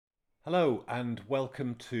Hello, and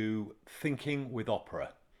welcome to Thinking with Opera,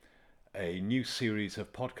 a new series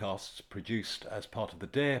of podcasts produced as part of the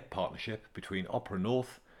DARE partnership between Opera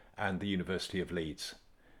North and the University of Leeds.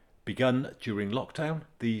 Begun during lockdown,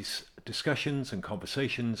 these discussions and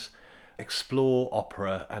conversations explore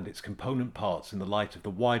opera and its component parts in the light of the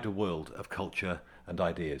wider world of culture and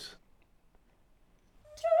ideas.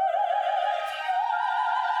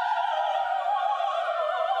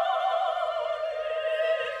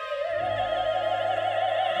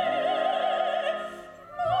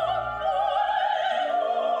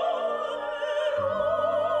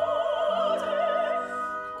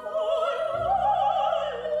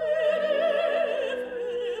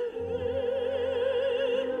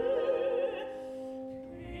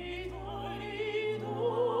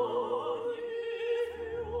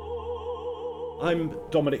 I'm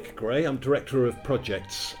Dominic Gray, I'm Director of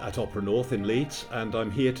Projects at Opera North in Leeds, and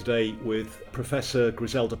I'm here today with Professor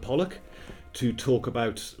Griselda Pollock to talk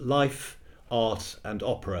about life, art and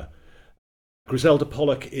opera. Griselda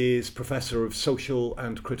Pollock is Professor of Social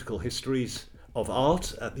and Critical Histories of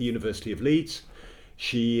Art at the University of Leeds.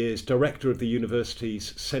 She is Director of the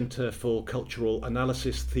University's Centre for Cultural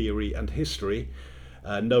Analysis, Theory and History,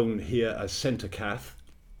 known here as Centre Cath.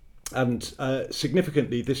 And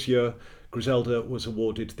significantly this year, Griselda was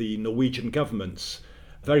awarded the Norwegian government's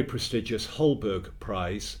very prestigious Holberg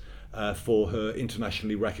Prize for her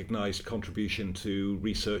internationally recognised contribution to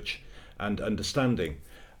research and understanding.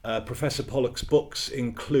 Professor Pollock's books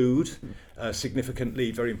include,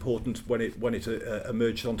 significantly very important when it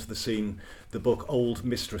emerged onto the scene, the book Old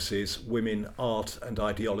Mistresses, Women, Art and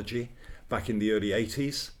Ideology, back in the early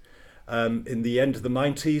 80s. In the end of the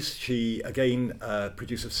 90s, she again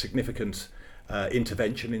produced a significant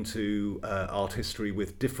intervention into art history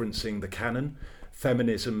with Differencing the Canon,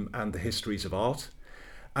 Feminism and the Histories of Art.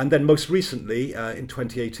 And then most recently, in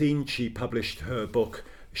 2018, she published her book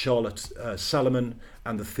Charlotte Salomon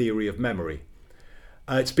and the Theory of Memory.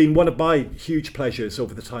 It's been one of my huge pleasures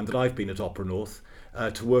over the time that I've been at Opera North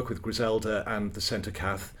to work with Griselda and the Centre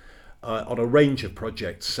Cath on a range of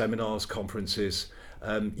projects, seminars, conferences,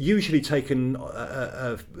 usually taken,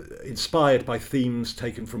 inspired by themes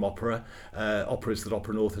taken from opera, operas that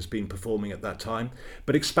Opera North has been performing at that time,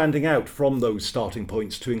 but expanding out from those starting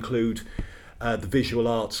points to include the visual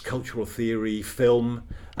arts, cultural theory, film,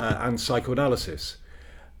 and psychoanalysis.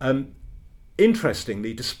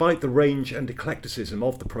 Interestingly, despite the range and eclecticism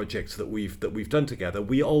of the projects that we've done together,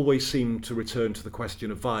 we always seem to return to the question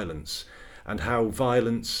of violence and how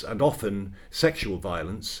violence, and often sexual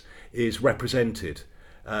violence, is represented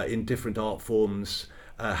in different art forms,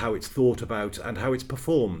 how it's thought about and how it's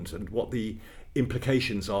performed, and what the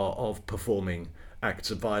implications are of performing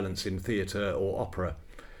acts of violence in theatre or opera.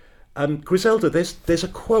 Griselda, there's a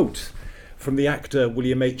quote from the actor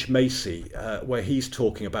William H. Macy where he's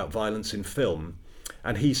talking about violence in film,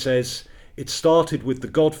 and he says, "It started with The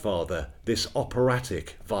Godfather, this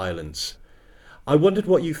operatic violence." I wondered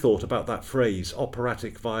what you thought about that phrase,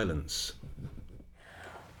 operatic violence.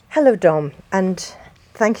 Hello, Dom, and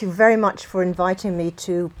thank you very much for inviting me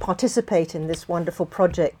to participate in this wonderful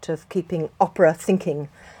project of keeping opera thinking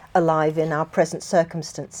alive in our present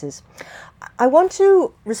circumstances. I want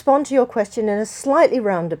to respond to your question in a slightly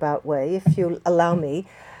roundabout way, if you'll allow me,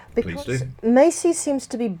 because Please do. Macy seems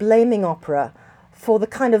to be blaming opera for the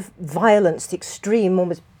kind of violence, the extreme,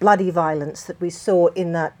 almost bloody violence that we saw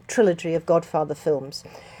in that trilogy of Godfather films.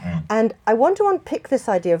 And I want to unpick this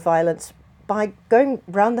idea of violence by going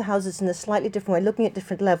round the houses in a slightly different way, looking at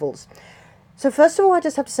different levels. So first of all, I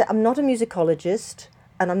just have to say I'm not a musicologist,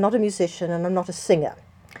 and I'm not a musician, and I'm not a singer.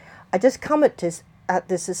 I just come at this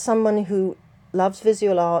as someone who loves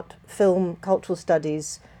visual art, film, cultural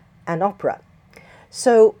studies, and opera.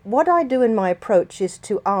 So what I do in my approach is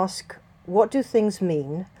to ask, what do things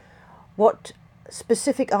mean? What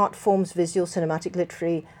specific art forms, visual, cinematic,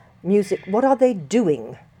 literary, music, what are they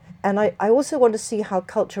doing? And I also want to see how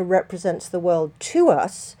culture represents the world to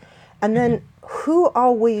us, and then who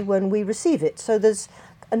are we when we receive it? So there's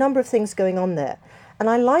a number of things going on there. And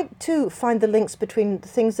I like to find the links between the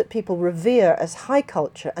things that people revere as high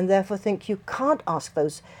culture and therefore think you can't ask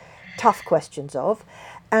those tough questions of,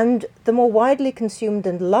 and the more widely consumed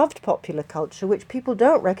and loved popular culture, which people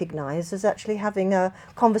don't recognize as actually having a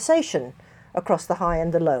conversation across the high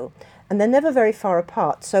and the low. And they're never very far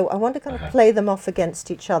apart. So I want to kind of play them off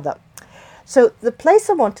against each other. So the place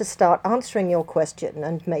I want to start answering your question,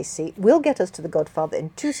 and Macy, will get us to The Godfather in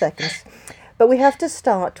 2 seconds, but we have to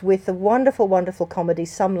start with the wonderful, wonderful comedy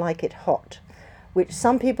Some Like It Hot, which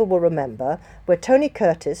some people will remember, where Tony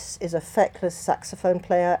Curtis is a feckless saxophone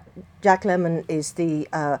player, Jack Lemmon is the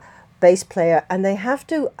bass player, and they have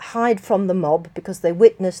to hide from the mob because they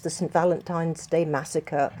witnessed the St. Valentine's Day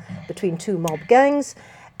massacre between two mob gangs,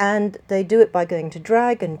 and they do it by going to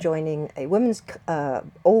drag and joining a women's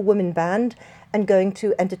all-women band and going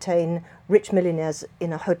to entertain rich millionaires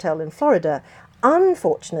in a hotel in Florida.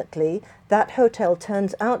 Unfortunately, that hotel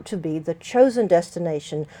turns out to be the chosen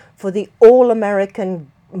destination for the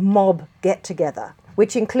all-American mob get-together,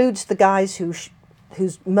 which includes the guys whose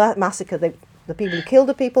massacre the people who killed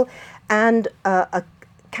the people, and a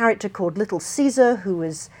character called Little Caesar, who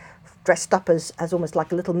is dressed up as almost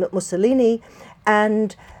like a little Mussolini,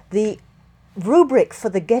 and the rubric for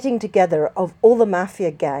the getting together of all the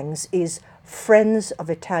mafia gangs is Friends of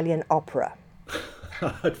Italian Opera.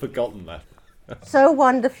 I'd forgotten that. So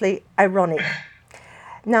wonderfully ironic.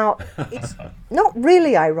 Now, it's not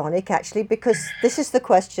really ironic, actually, because this is the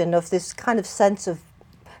question of this kind of sense of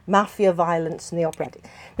mafia violence in the operatic.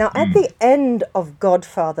 Now, at the end of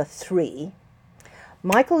Godfather 3,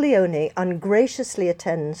 Michael Leone ungraciously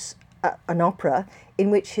attends an opera in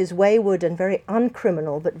which his wayward and very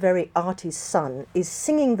uncriminal but very arty son is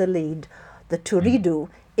singing the lead, the Turidu,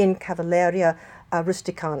 in Cavalleria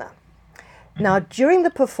Rusticana. Now, during the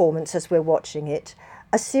performance, as we're watching it,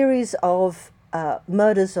 a series of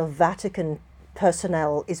murders of Vatican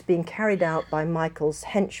personnel is being carried out by Michael's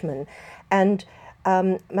henchmen, and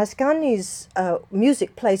Mascagni's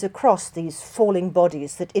music plays across these falling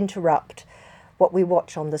bodies that interrupt what we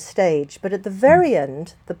watch on the stage. But at the very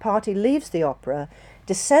end, the party leaves the opera,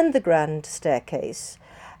 descend the grand staircase,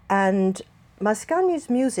 and Mascagni's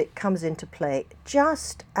music comes into play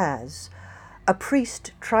just as a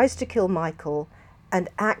priest tries to kill Michael and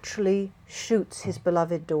actually shoots his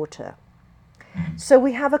beloved daughter. So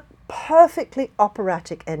we have a perfectly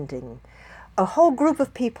operatic ending. A whole group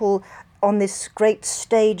of people on this great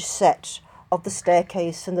stage set of the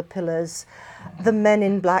staircase and the pillars, the men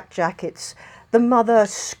in black jackets, the mother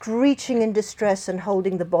screeching in distress and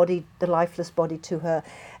holding the body, the lifeless body, to her.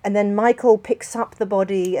 And then Michael picks up the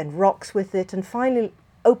body and rocks with it and finally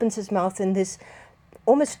opens his mouth in this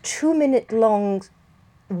almost 2-minute long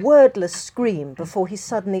wordless scream before he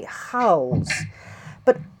suddenly howls.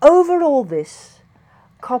 But over all this,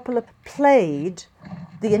 Coppola played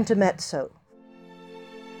the intermezzo.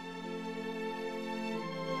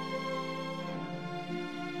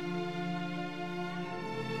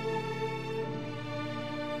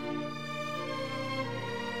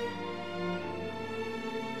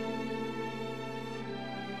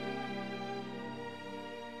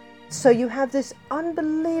 So you have this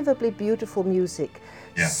unbelievably beautiful music,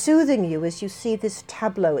 soothing you as you see this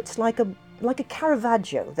tableau. It's like a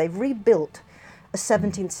Caravaggio. They've rebuilt a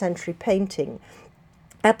 17th century painting,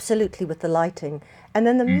 absolutely with the lighting. And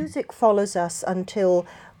then the music follows us until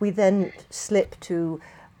we then slip to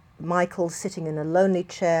Michael sitting in a lonely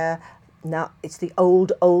chair. Now it's the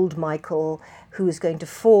old Michael who is going to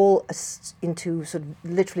fall into, sort of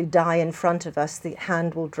literally die in front of us. The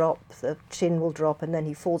hand will drop, the chin will drop, and then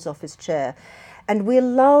he falls off his chair. And we're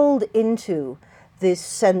lulled into this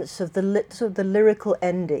sense of the lyrical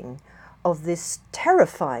ending of this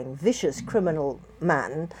terrifying, vicious criminal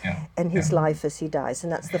man and his life as he dies,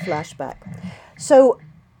 and that's the flashback. So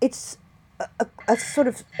it's a sort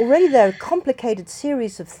of already there a complicated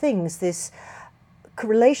series of things, this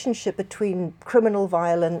relationship between criminal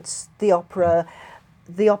violence, the opera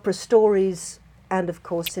stories, and of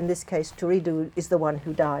course in this case Turidu is the one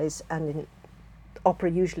who dies, and in opera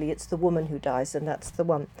usually it's the woman who dies, and that's the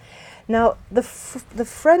one. Now the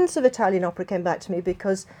Friends of Italian Opera came back to me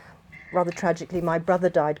because, rather tragically, my brother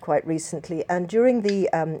died quite recently, and during the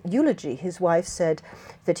eulogy his wife said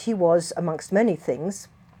that he was, amongst many things,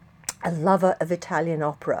 a lover of Italian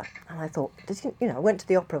opera. And I thought, I went to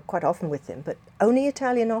the opera quite often with him, but only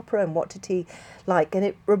Italian opera, and what did he like? And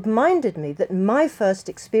it reminded me that my first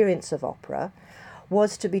experience of opera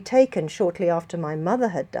was to be taken shortly after my mother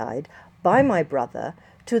had died by my brother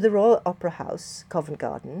to the Royal Opera House, Covent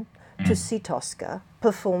Garden, to see Tosca,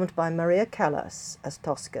 performed by Maria Callas as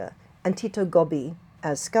Tosca and Tito Gobbi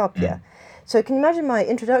as Scarpia. So can you imagine my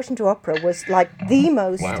introduction to opera was like the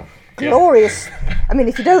most glorious. I mean,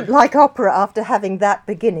 if you don't like opera after having that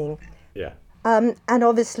beginning. Yeah. And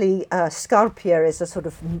obviously Scarpia is a sort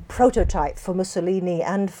of prototype for Mussolini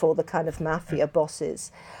and for the kind of mafia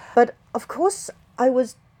bosses. But of course I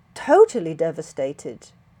was totally devastated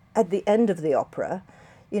at the end of the opera,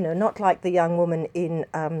 not like the young woman in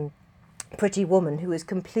Pretty Woman who is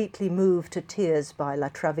completely moved to tears by La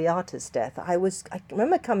Traviata's death. I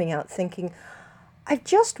remember coming out thinking, I've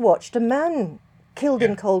just watched a man killed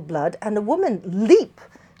in cold blood and a woman leap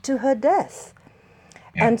to her death.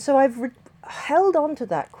 And so I've held on to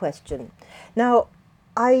that question. Now,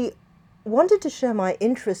 I wanted to share my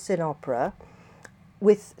interests in opera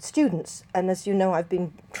with students. And as you know, I've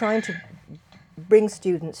been trying to bring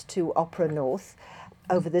students to Opera North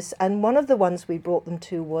over this. And one of the ones we brought them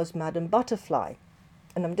to was Madame Butterfly.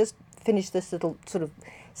 And I'm just finished this little sort of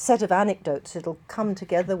set of anecdotes. It'll come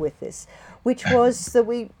together with this, which was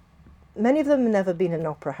that many of them had never been in an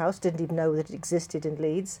opera house, didn't even know that it existed in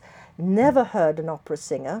Leeds, never heard an opera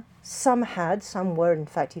singer. Some had, some were in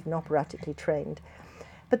fact even operatically trained.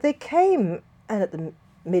 But they came, and at the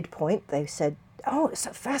midpoint they said, "Oh, it's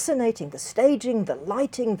so fascinating, the staging, the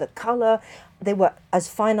lighting, the colour." They were, as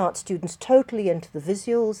fine art students, totally into the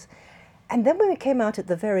visuals. And then when we came out at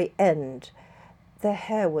the very end, their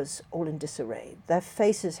hair was all in disarray. Their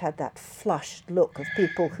faces had that flushed look of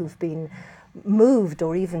people who've been moved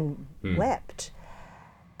or even wept.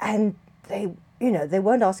 And they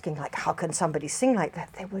weren't asking, like, how can somebody sing like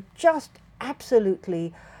that? They were just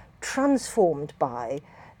absolutely transformed by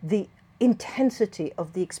the intensity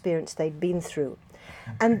of the experience they'd been through.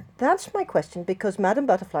 And that's my question, because Madame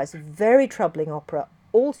Butterfly is a very troubling opera,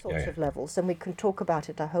 all sorts of levels, and we can talk about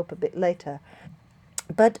it, I hope, a bit later.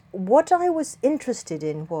 But what I was interested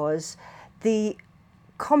in was the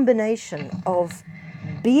combination of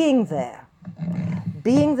being there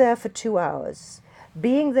for 2 hours,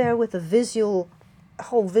 being there with a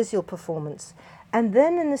whole visual performance, and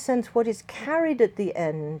then in a sense what is carried at the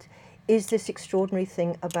end is this extraordinary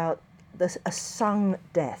thing about a sung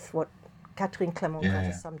death, what Catherine Clement calls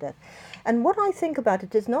a sung death. And what I think about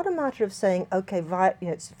it is not a matter of saying, okay,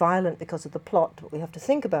 it's violent because of the plot, but we have to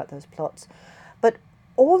think about those plots, but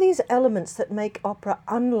all these elements that make opera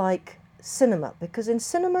unlike cinema, because in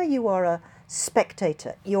cinema you are a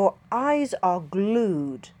spectator. Your eyes are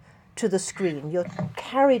glued to the screen. You're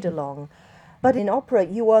carried along. But in opera,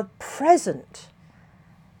 you are present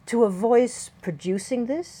to a voice producing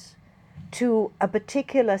this, to a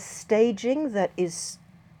particular staging that is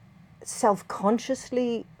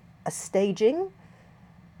self-consciously a staging.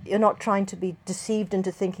 You're not trying to be deceived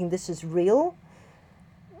into thinking this is real.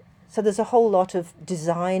 So there's a whole lot of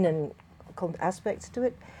design and aspects to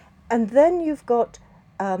it. And then you've got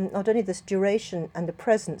not only this duration and the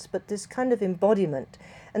presence, but this kind of embodiment.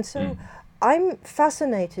 And so I'm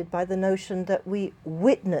fascinated by the notion that we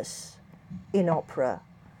witness in opera,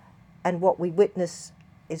 and what we witness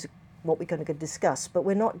is what we're going to discuss, but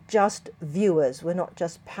we're not just viewers, we're not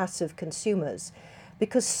just passive consumers,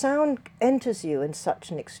 because sound enters you in such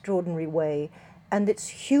an extraordinary way, and it's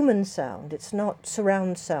human sound, it's not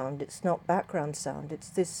surround sound, it's not background sound, it's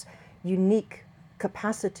this unique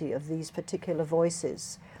capacity of these particular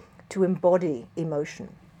voices to embody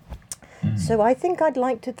emotion. So I think I'd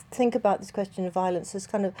like to think about this question of violence as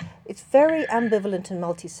it's very ambivalent and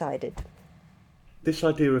multi-sided. This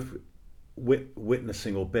idea of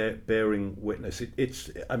witnessing or bearing witness,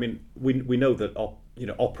 we know that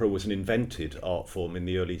opera was an invented art form in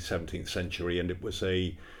the early 17th century, and it was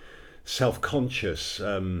a self-conscious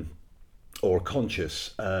or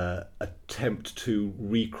conscious attempt to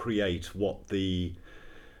recreate what the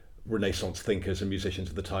Renaissance thinkers and musicians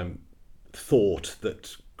of the time thought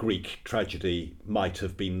that Greek tragedy might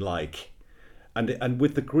have been like, and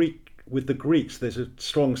with the Greeks, there's a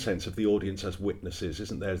strong sense of the audience as witnesses,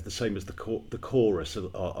 isn't there? It's the same as the chorus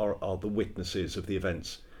are the witnesses of the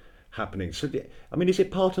events happening. So,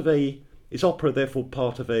 is opera therefore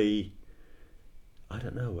part of a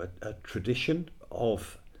tradition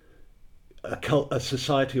of a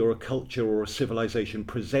society or a culture or a civilization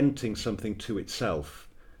presenting something to itself?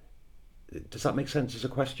 Does that make sense as a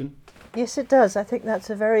question? Yes, it does. I think that's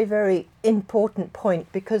a very, very important point,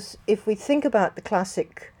 because if we think about the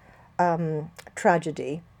classic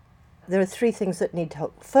tragedy, there are three things that need to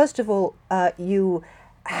help. First of all, you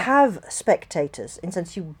have spectators, in a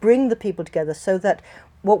sense you bring the people together, so that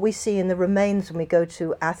what we see in the remains when we go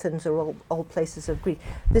to Athens or old places of Greece,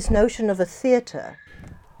 this notion of a theatre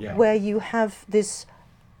where you have this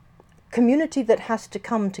community that has to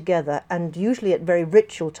come together, and usually at very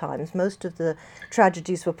ritual times. Most of the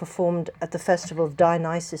tragedies were performed at the festival of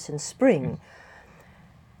Dionysus in spring.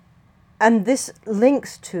 And this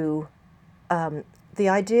links to the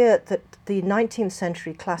idea that the 19th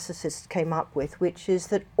century classicists came up with, which is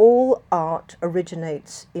that all art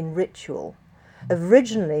originates in ritual.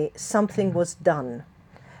 Originally, something was done,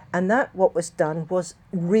 and that what was done was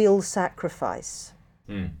real sacrifice.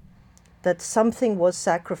 That something was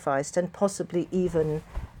sacrificed, and possibly even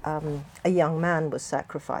a young man was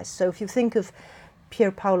sacrificed. So if you think of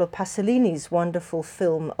Pier Paolo Pasolini's wonderful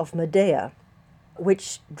film of Medea,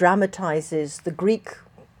 which dramatizes the Greek,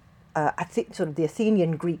 sort of the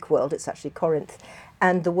Athenian Greek world, it's actually Corinth,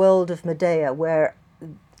 and the world of Medea, where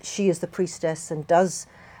she is the priestess and does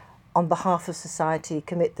on behalf of society,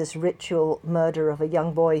 commit this ritual murder of a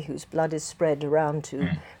young boy whose blood is spread around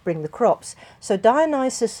to bring the crops. So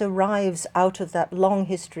Dionysus arrives out of that long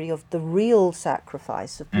history of the real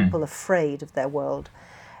sacrifice of people afraid of their world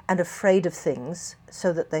and afraid of things,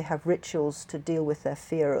 so that they have rituals to deal with their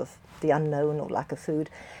fear of the unknown or lack of food.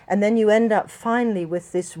 And then you end up finally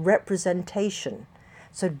with this representation.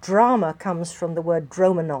 So drama comes from the word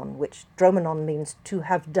dromenon, which dromenon means to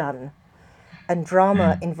have done. And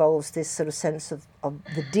drama involves this sort of sense of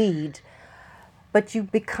the deed. But you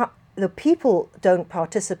become, the people don't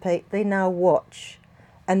participate, they now watch.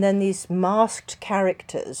 And then these masked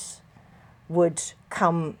characters would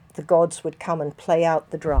come, the gods would come and play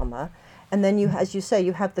out the drama. And then you, as you say,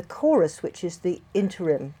 you have the chorus, which is the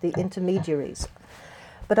interim, the intermediaries.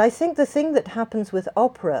 But I think the thing that happens with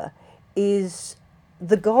opera is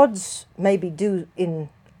the gods maybe do in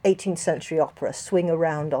 18th century opera swing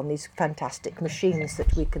around on these fantastic machines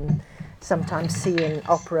that we can sometimes see in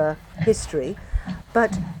opera history,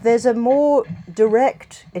 but there's a more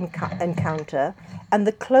direct encounter, and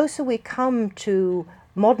the closer we come to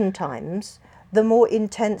modern times, the more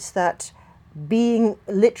intense that being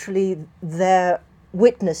literally there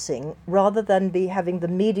witnessing, rather than be having the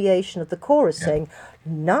mediation of the chorus saying,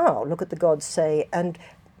 now look at the gods say. And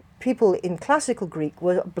people in classical Greek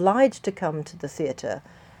were obliged to come to the theatre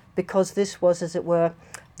because this was, as it were,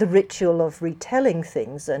 the ritual of retelling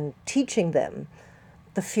things and teaching them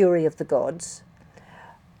the fury of the gods.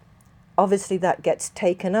 Obviously that gets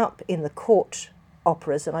taken up in the court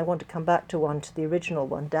operas, and I want to come back to the original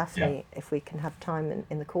one, Daphne, if we can have time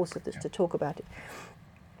in the course of this to talk about it,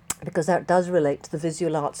 because that does relate to the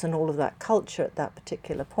visual arts and all of that culture at that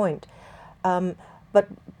particular point.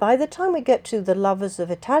 But by the time we get to the lovers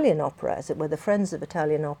of Italian opera, as it were, the friends of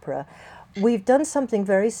Italian opera, we've done something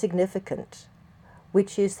very significant,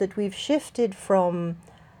 which is that we've shifted from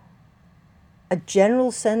a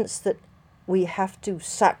general sense that we have to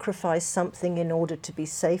sacrifice something in order to be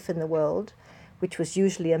safe in the world, which was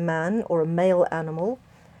usually a man or a male animal.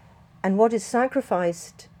 And what is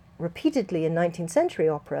sacrificed repeatedly in 19th century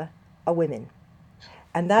opera are women.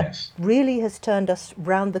 And that really has turned us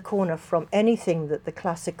round the corner from anything that the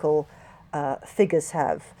classical figures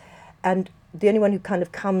have. And the only one who kind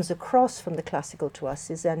of comes across from the classical to us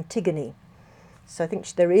is Antigone. So I think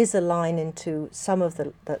there is a line into some of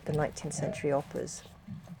the 19th century operas.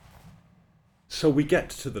 So we get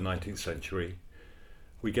to the 19th century,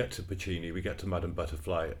 we get to Puccini, we get to Madame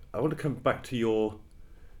Butterfly. I want to come back to your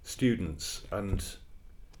students and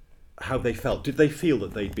how they felt. Did they feel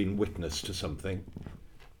that they'd been witness to something?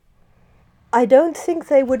 I don't think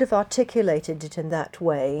they would have articulated it in that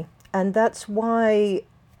way. And that's why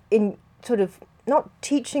in sort of not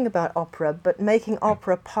teaching about opera, but making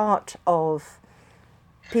opera part of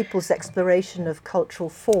people's exploration of cultural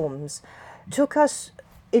forms took us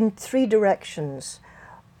in three directions.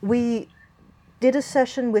 We did a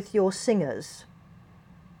session with your singers.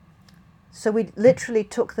 So we literally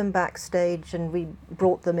took them backstage and we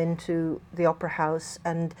brought them into the opera house,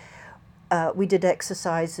 and we did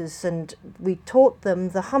exercises and we taught them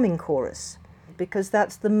the humming chorus, because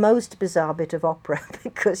that's the most bizarre bit of opera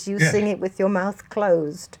because you sing it with your mouth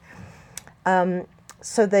closed.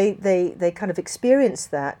 So they kind of experienced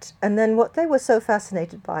that. And then what they were so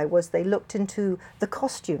fascinated by was they looked into the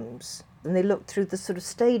costumes and they looked through the sort of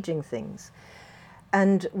staging things.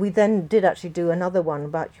 And we then did actually do another one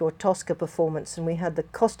about your Tosca performance, and we had the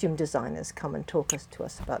costume designers come and talk to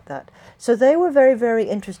us about that. So they were very, very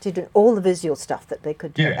interested in all the visual stuff that they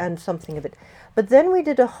could do and something of it. But then we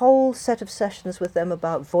did a whole set of sessions with them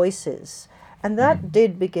about voices, and that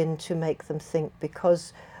did begin to make them think,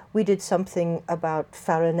 because we did something about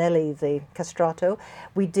Farinelli, the castrato.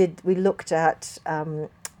 We looked at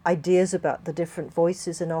ideas about the different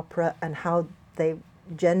voices in opera and how they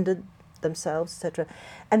gendered themselves, etc.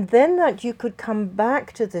 And then that you could come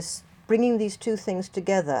back to this, bringing these two things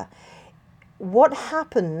together. What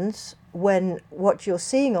happens when what you're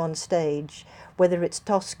seeing on stage, whether it's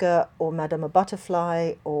Tosca or Madama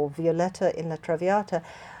Butterfly or Violetta in La Traviata,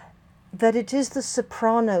 that it is the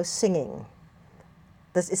soprano singing.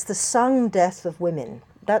 It's the sung death of women.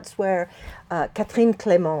 That's where Catherine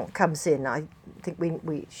Clément comes in. I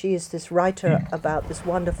think she is this writer about this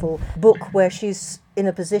wonderful book where she's in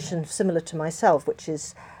a position similar to myself, which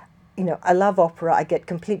is, I love opera. I get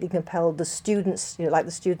completely compelled. The students, like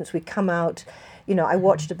the students, we come out. I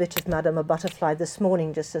watched a bit of Madama Butterfly this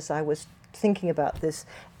morning just as I was thinking about this,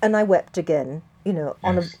 and I wept again.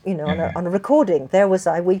 On a recording, there was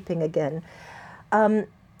I weeping again, and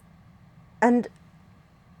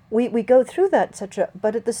we go through that, etc.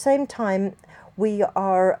 But at the same time, we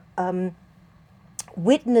are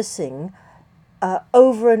witnessing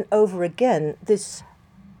over and over again this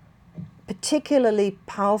particularly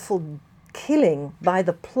powerful killing by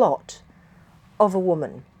the plot of a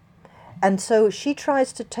woman. And so she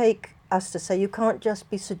tries to take us to say, you can't just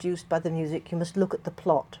be seduced by the music, you must look at the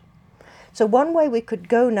plot. So one way we could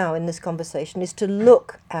go now in this conversation is to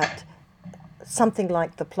look at something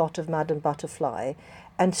like the plot of Madame Butterfly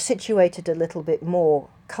and situate it a little bit more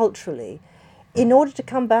culturally, in order to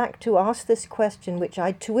come back to ask this question,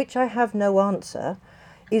 to which I have no answer,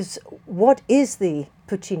 is what is the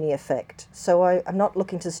Puccini effect? So I'm not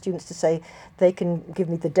looking to students to say they can give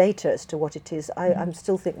me the data as to what it is. I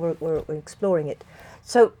still think we're exploring it.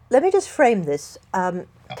 So let me just frame this.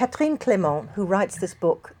 Catherine Clément, who writes this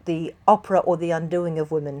book, The Opera or the Undoing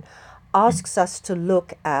of Women, asks us to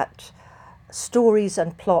look at stories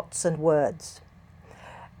and plots and words.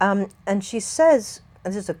 And she says,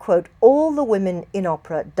 and this is a quote, all the women in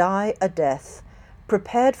opera die a death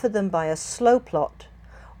prepared for them by a slow plot,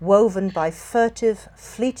 woven by furtive,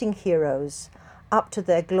 fleeting heroes, up to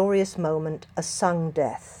their glorious moment, a sung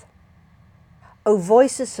death. O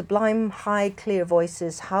voices, sublime, high, clear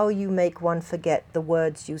voices, how you make one forget the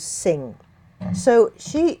words you sing. So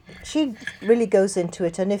she really goes into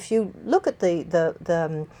it, and if you look at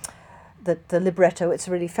the libretto, it's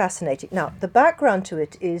really fascinating. Now, the background to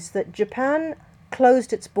it is that Japan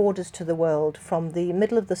closed its borders to the world from the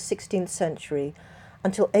middle of the 16th century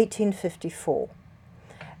until 1854.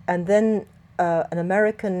 And then an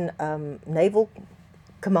American naval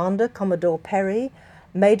commander, Commodore Perry,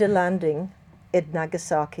 made a landing in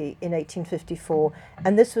Nagasaki in 1854.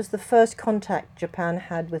 And this was the first contact Japan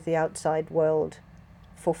had with the outside world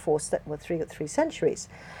for three centuries.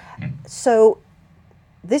 So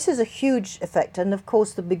this is a huge effect. And of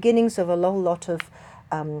course, the beginnings of a whole lot of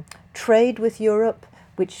trade with Europe,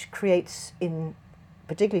 which creates in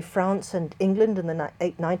particularly France and England in the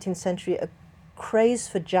 19th century a craze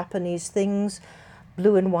for Japanese things,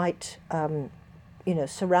 blue and white,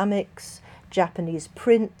 ceramics, Japanese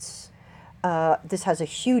prints. This has a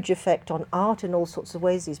huge effect on art in all sorts of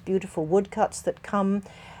ways, these beautiful woodcuts that come,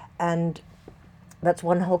 and that's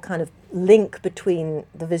one whole kind of link between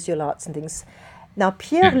the visual arts and things. Now,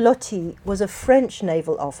 Pierre Loti was a French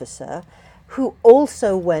naval officer who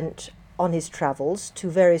also went on his travels to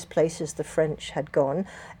various places the French had gone,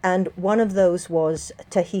 and one of those was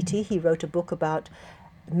Tahiti. He wrote a book about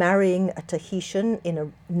marrying a Tahitian in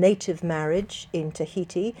a native marriage in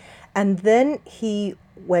Tahiti, and then he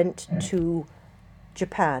went to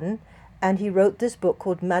Japan and he wrote this book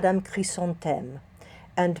called Madame Chrysanthème.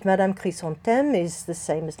 And Madame Chrysanthème is the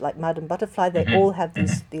same as like Madame Butterfly. They all have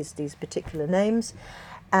these particular names,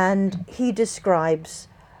 and he describes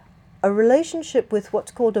a relationship with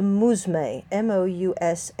what's called a mousme,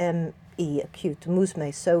 M-O-U-S-M-E, acute,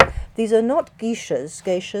 mousme. So these are not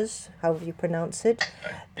geishas, however you pronounce it.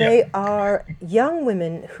 They are young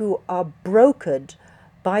women who are brokered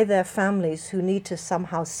by their families who need to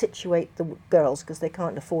somehow situate the girls because they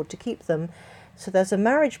can't afford to keep them. So there's a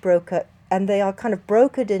marriage broker, and they are kind of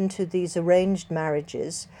brokered into these arranged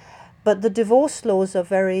marriages. But the divorce laws are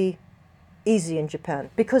very easy in Japan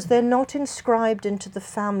because they're not inscribed into the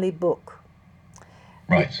family book.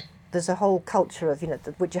 Right. There's a whole culture of,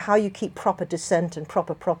 how you keep proper descent and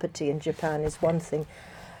proper property in Japan is one thing.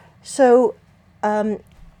 So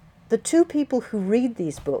the two people who read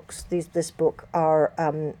these books, this book, are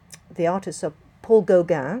the artists are Paul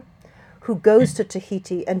Gauguin, who goes to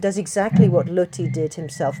Tahiti and does exactly what Loti did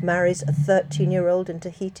himself, marries a 13-year-old in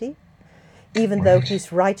Tahiti, even though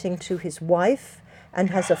he's writing to his wife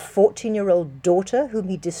and has a 14-year-old daughter whom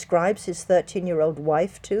he describes his 13-year-old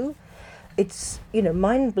wife to. It's,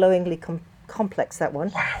 mind-blowingly complex, that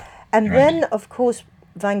one. And then, of course,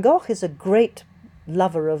 Van Gogh is a great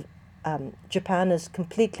lover of Japan, is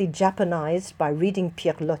completely Japanized by reading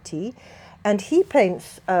Pierre Loti, and he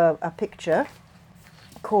paints a picture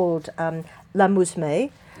called La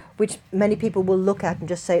Mousme, which many people will look at and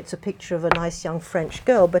just say it's a picture of a nice young French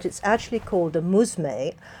girl, but it's actually called a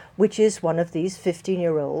mousme, which is one of these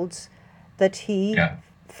 15-year-olds that he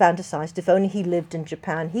fantasized. If only he lived in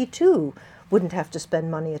Japan, he too wouldn't have to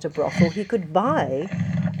spend money at a brothel. He could buy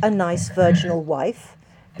a nice virginal wife,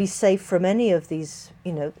 be safe from any of these,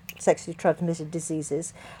 sexually transmitted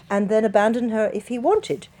diseases, and then abandon her if he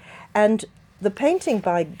wanted. And the painting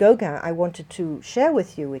by Gauguin I wanted to share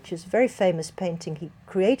with you, which is a very famous painting he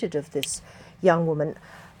created of this young woman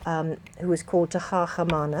who is called Tahar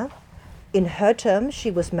Hamana. In her terms,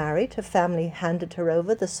 she was married. Her family handed her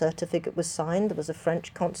over. The certificate was signed. There was a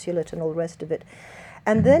French consulate and all the rest of it.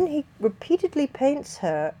 And then he repeatedly paints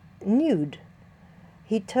her nude.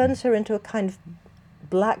 He turns her into a kind of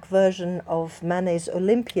black version of Manet's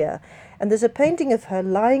Olympia. And there's a painting of her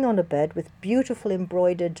lying on a bed with beautiful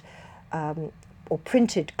embroidered or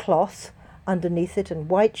printed cloth underneath it and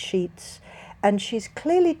white sheets. And she's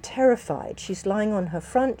clearly terrified. She's lying on her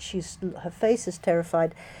front, her face is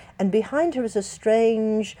terrified. And behind her is a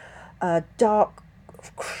strange, dark,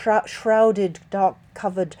 shrouded,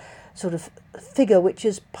 dark-covered sort of figure, which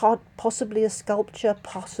is possibly a sculpture,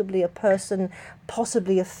 possibly a person,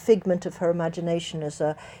 possibly a figment of her imagination as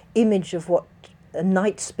a image of a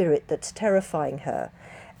night spirit that's terrifying her.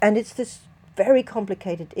 And it's this very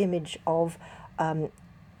complicated image of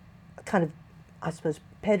kind of, I suppose,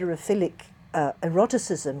 pederaphilic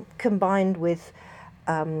eroticism combined with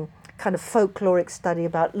kind of folkloric study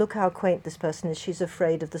about, look how quaint this person is, she's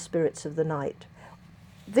afraid of the spirits of the night.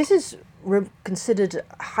 This is considered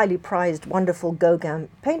a highly prized, wonderful Gauguin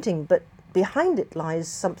painting, but behind it lies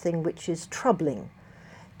something which is troubling,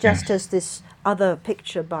 just as this other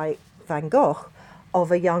picture by Van Gogh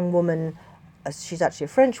of a young woman, she's actually a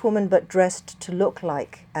French woman, but dressed to look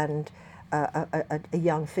like a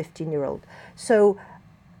young 15-year-old. So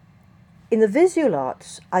in the visual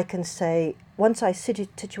arts, I can say, once I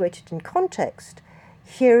situate it in context,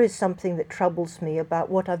 here is something that troubles me about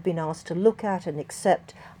what I've been asked to look at and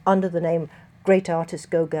accept under the name great artist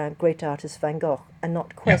Gauguin, great artist Van Gogh, and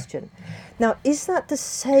not question. Now, is that the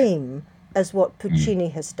same as what Puccini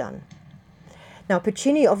has done? Now,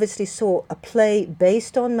 Puccini obviously saw a play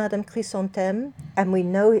based on Madame Chrysanthème, and we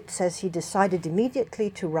know it says he decided immediately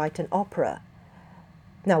to write an opera.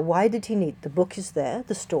 Now, why did he need? The book is there,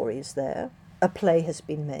 the story is there, a play has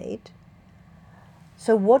been made.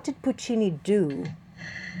 So what did Puccini do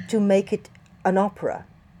to make it an opera?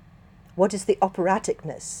 What is the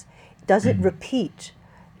operaticness? Does it repeat,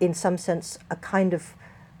 in some sense, a kind of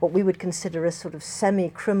what we would consider a sort of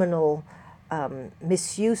semi-criminal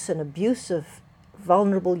misuse and abuse of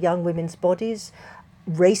vulnerable young women's bodies?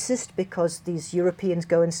 Racist, because these Europeans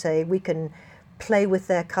go and say, we can play with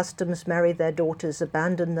their customs, marry their daughters,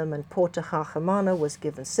 abandon them, and Porta Jimena was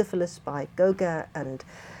given syphilis by Gauguin, and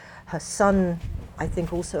her son, I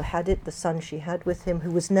think, also had it, the son she had with him,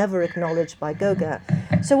 who was never acknowledged by Gauguin.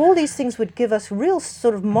 So all these things would give us real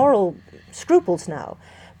sort of moral scruples now.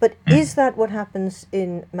 But is that what happens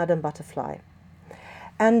in Madame Butterfly?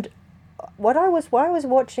 And why I was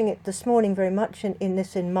watching it this morning very much in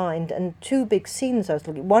this in mind, and two big scenes I was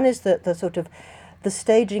looking at. One is the sort of the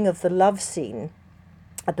staging of the love scene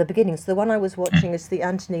at the beginning. So the one I was watching is the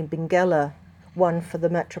Anthony Minghella one for the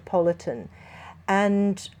Metropolitan.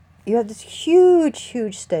 And you have this huge,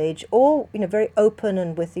 huge stage, all very open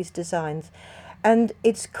and with these designs. And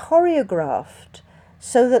it's choreographed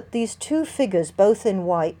so that these two figures, both in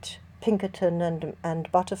white, Pinkerton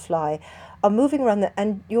and Butterfly, are moving around there.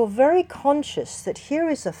 And you're very conscious that here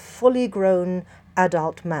is a fully grown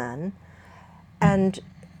adult man, and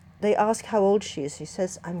they ask how old she is. She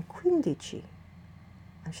says, I'm 15.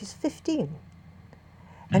 And she's 15.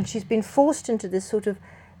 And she's been forced into this sort of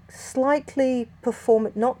slightly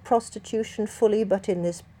not prostitution fully, but in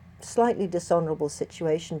this slightly dishonorable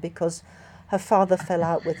situation because her father fell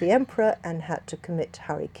out with the emperor and had to commit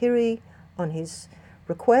harikiri on his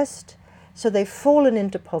request. So they've fallen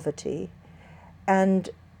into poverty, and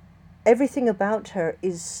everything about her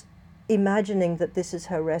is imagining that this is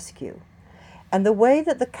her rescue. And the way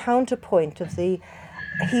that the counterpoint of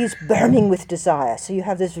he's burning with desire, so you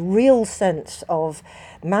have this real sense of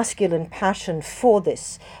masculine passion for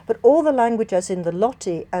this, but all the language, as in the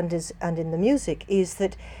Lottie and in the music, is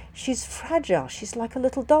that she's fragile, she's like a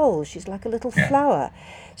little doll, she's like a little flower.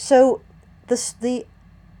 So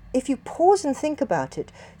if you pause and think about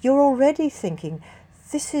it, you're already thinking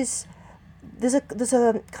there's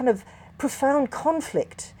a kind of profound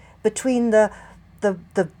conflict between the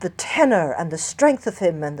tenor and the strength of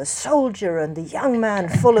him and the soldier and the young man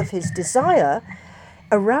full of his desire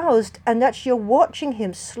aroused, and that you're watching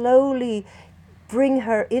him slowly bring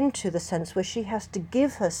her into the sense where she has to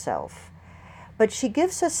give herself. But she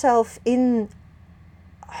gives herself in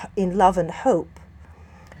love and hope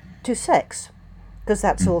to sex, because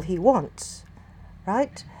that's all he wants,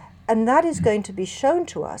 right? And that is going to be shown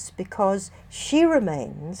to us because she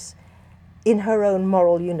remains in her own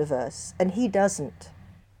moral universe, and he doesn't.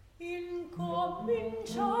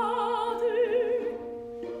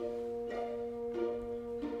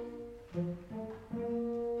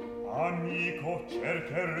 Amico,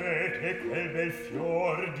 cercherete quel bel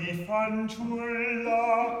fior di fanciulla.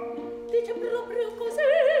 Dice proprio così?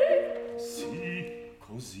 Sì,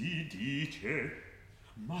 così dice.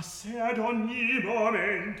 Ma se ad ogni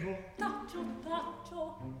momento taccio,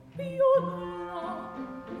 io nulla.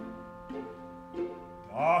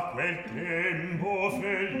 A quel tempo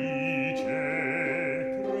felice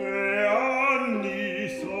 3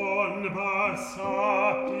 anni son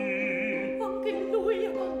passati, Anche lui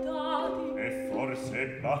ha contati. e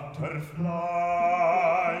forse Butterfly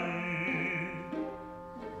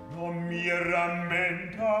non mi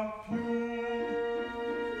rammenta più.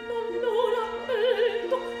 Non lo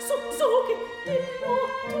rammento, Suzuki, dillo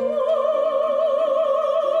tu.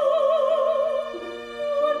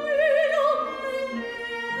 Non mi rammento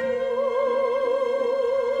più.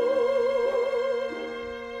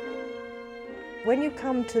 When you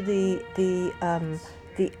come to the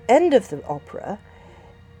end of the opera,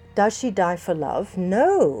 does she die for love?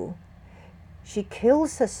 No. She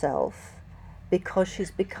kills herself because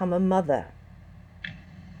she's become a mother.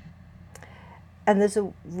 And there's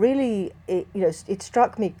a really, it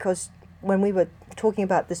struck me because when we were talking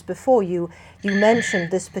about this before, you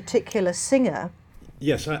mentioned this particular singer.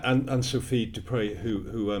 Yes, and Sophie Dupre,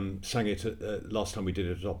 who sang it last time we did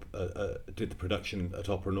it did the production at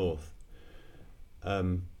Opera North.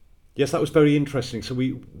 Yes, that was very interesting. So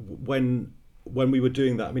when we were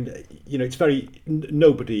doing that, I mean, it's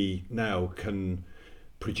nobody now can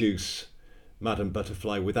produce Madame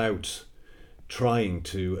Butterfly without trying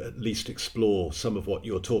to at least explore some of what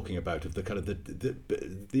you're talking about, of the kind of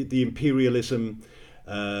the imperialism,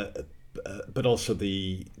 but also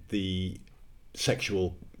the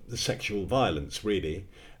sexual violence, really,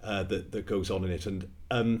 that goes on in it. And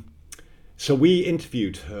so we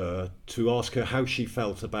interviewed her to ask her how she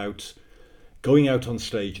felt about going out on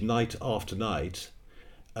stage night after night,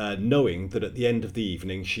 knowing that at the end of the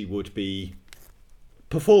evening she would be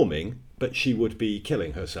performing, but she would be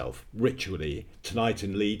killing herself ritually, tonight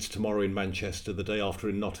in Leeds, tomorrow in Manchester, the day after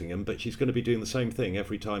in Nottingham, but she's going to be doing the same thing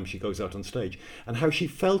every time she goes out on stage. And how she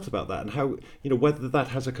felt about that, and how, whether that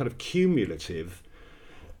has a kind of cumulative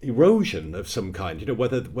erosion of some kind,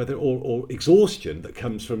 whether or exhaustion that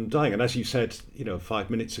comes from dying. And as you said, 5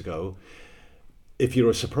 minutes ago, if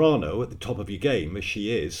you're a soprano at the top of your game, as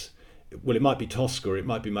she is, well, it might be Tosca, it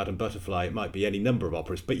might be Madame Butterfly, it might be any number of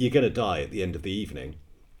operas, but you're going to die at the end of the evening.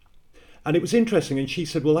 And it was interesting, and she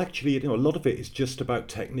said, well, actually, a lot of it is just about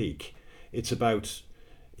technique. It's about,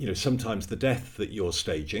 sometimes the death that you're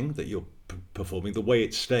staging, that you're performing, the way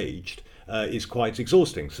it's staged is quite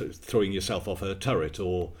exhausting. So throwing yourself off a turret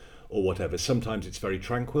or whatever. Sometimes it's very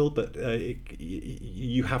tranquil, but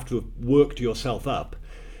you have to have worked yourself up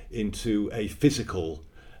into a physically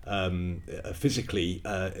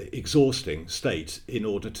exhausting state in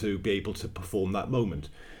order to be able to perform that moment.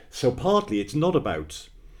 So partly it's not about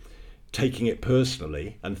taking it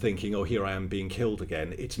personally and thinking, oh, here I am being killed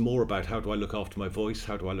again. It's more about, how do I look after my voice?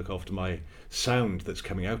 How do I look after my sound that's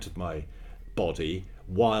coming out of my body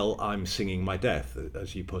while I'm singing my death,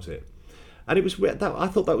 as you put it. And it was I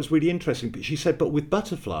thought that was really interesting. But she said, but with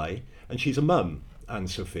Butterfly, and she's a mum,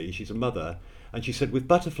 Anne-Sophie, she's a mother, and she said with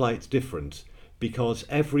Butterfly it's different, because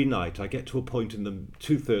every night I get to a point in the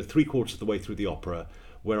 3/4 of the way through the opera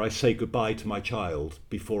where I say goodbye to my child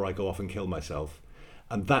before I go off and kill myself.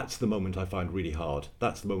 And that's the moment I find really hard.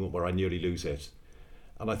 That's the moment where I nearly lose it.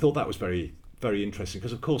 And I thought that was very, very interesting,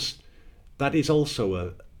 because of course that is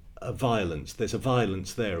also a violence. There's a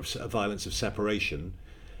violence there, a violence of separation,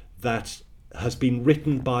 that has been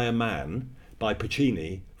written by a man, by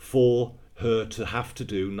Puccini, for her to have to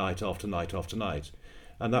do night after night after night.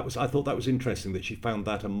 And I thought that was interesting, that she found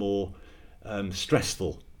that a more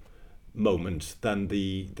stressful moment than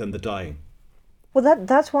the dying. Well,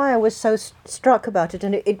 that's why I was so struck about it,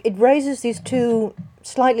 and it raises these two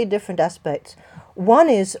slightly different aspects. One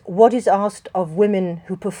is what is asked of women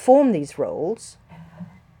who perform these roles,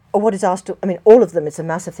 or what is asked of, all of them is a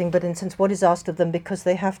massive thing, but in a sense, what is asked of them, because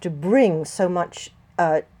they have to bring so much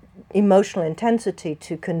emotional intensity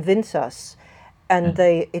to convince us, and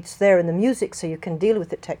it's there in the music, so you can deal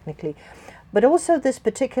with it technically. But also this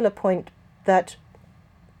particular point that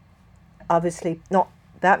obviously not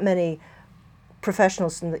that many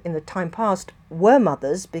professionals in the time past were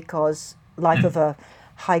mothers, because life of a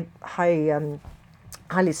highly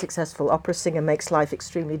successful opera singer makes life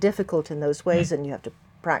extremely difficult in those ways, and you have to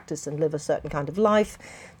practice and live a certain kind of life,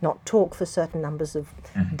 not talk for certain numbers of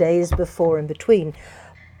days before and between.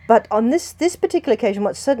 But on this particular occasion,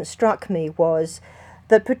 what struck me was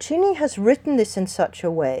that Puccini has written this in such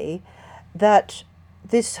a way that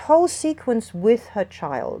this whole sequence with her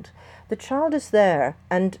child, the child is there,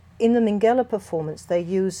 and in the Minghella performance they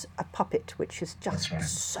use a puppet, which is just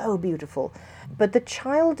so beautiful. But the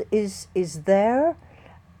child is there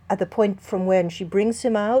at the point from when she brings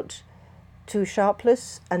him out to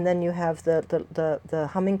Sharpless, and then you have the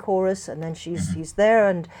humming chorus, and then he's there,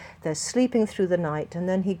 and they're sleeping through the night, and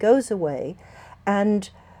then he goes away, And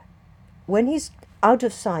when he's out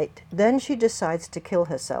of sight, then she decides to kill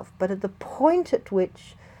herself. But at the point at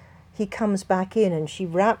which he comes back in and she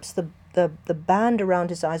wraps the band around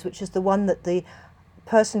his eyes, which is the one that the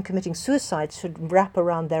person committing suicide should wrap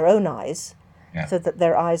around their own eyes, so that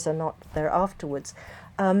their eyes are not there afterwards,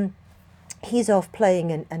 he's off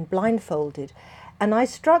playing and blindfolded. And I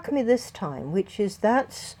struck me this time, which is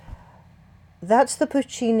that's the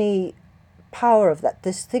Puccini power of that,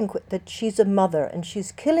 this thing that she's a mother and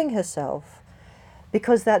she's killing herself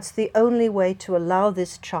because that's the only way to allow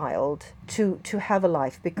this child to have a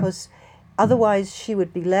life, because otherwise she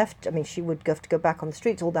would be left, I mean, she would have to go back on the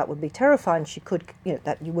streets, all that would be terrifying. She could,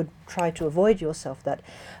 that you would try to avoid yourself that.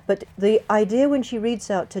 But the idea when she reads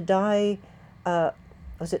out to die,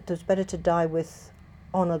 was it better to die with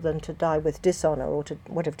honor than to die with dishonor, or to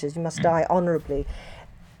whatever it is, you must die honorably.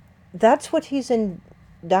 That's what he's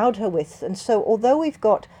endowed her with. And so although we've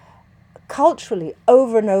got culturally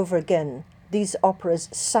over and over again these operas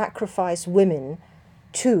sacrifice women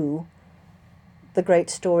to the great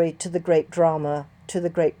story, to the great drama, to the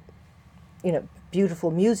great,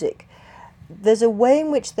 beautiful music, there's a way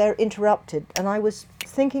in which they're interrupted. And I was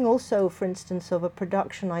thinking also, for instance, of a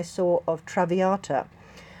production I saw of Traviata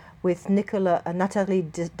with Nathalie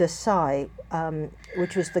Dessay,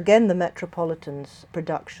 which was again the Metropolitan's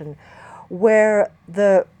production, where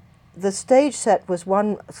the stage set was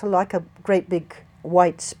one like a great big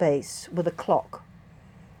white space with a clock.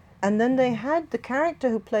 And then they had the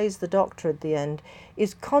character who plays the doctor at the end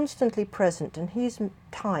is constantly present, and he's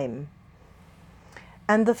time.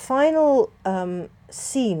 And the final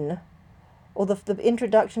scene, or the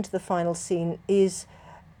introduction to the final scene, is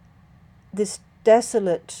this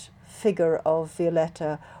desolate figure of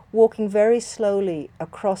Violetta walking very slowly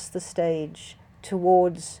across the stage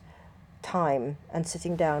towards time and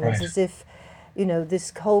sitting down. Right. It's as if,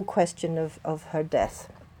 this whole question of her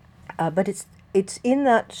death. But it's in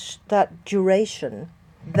that duration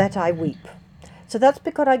that I weep. So that's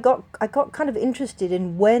because I got kind of interested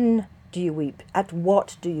in when do you weep, at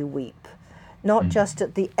what do you weep, not just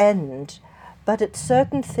at the end, but at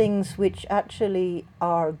certain things which actually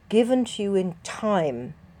are given to you in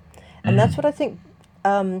time. And that's what I think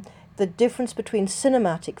the difference between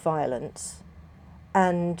cinematic violence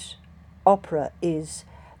and opera is,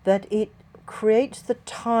 that it creates the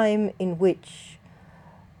time in which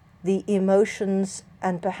the emotions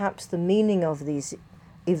and perhaps the meaning of these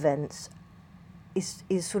events is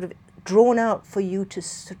sort of drawn out for you to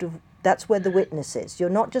sort of, that's where the witness is. You're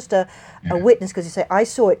not just a witness because you say, I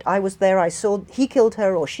saw it, I was there, I saw he killed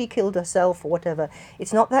her or she killed herself or whatever.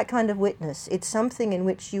 It's not that kind of witness. It's something in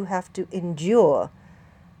which you have to endure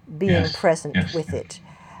being present with it.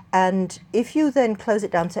 And if you then close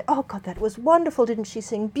it down and say, oh God, that was wonderful, didn't she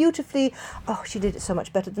sing beautifully? Oh, she did it so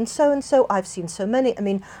much better than so-and-so. I've seen so many. I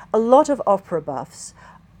mean, a lot of opera buffs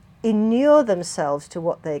inure themselves to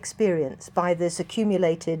what they experience by this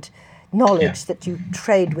accumulated knowledge that you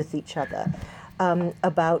trade with each other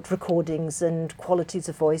about recordings and qualities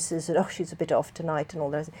of voices, and oh, she's a bit off tonight and all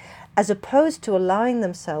those, as opposed to allowing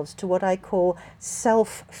themselves to what I call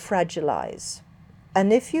self-fragilize.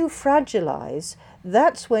 And if you fragilize,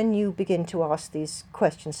 that's when you begin to ask these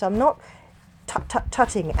questions. So I'm not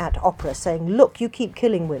tutting at opera saying, look, you keep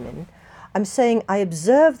killing women. I'm saying I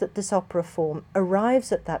observe that this opera form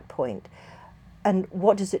arrives at that point, and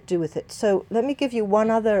what does it do with it? So let me give you one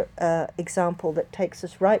other example that takes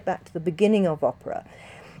us right back to the beginning of opera.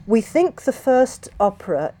 We think the first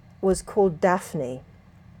opera was called Daphne,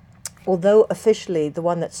 although officially the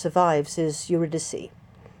one that survives is Eurydice,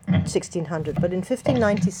 1600. But in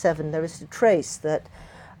 1597 there is a trace that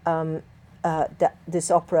this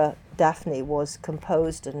opera Daphne was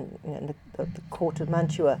composed in the court of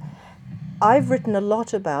Mantua. I've written a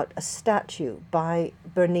lot about a statue by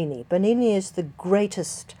Bernini. Bernini is the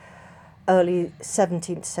greatest early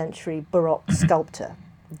 17th century Baroque sculptor.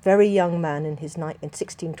 Very young man in his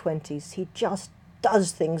 1620s. He just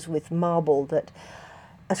does things with marble that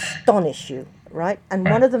astonish you, right? And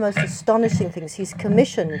one of the most astonishing things, he's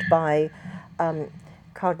commissioned by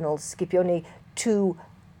Cardinal Scipione to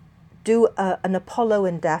do an Apollo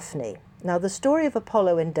and Daphne. Now, the story of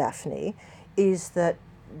Apollo and Daphne is that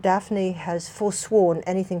Daphne has forsworn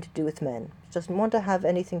anything to do with men. She doesn't want to have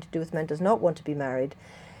anything to do with men, does not want to be married.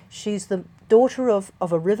 She's the daughter of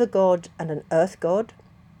a river god and an earth god.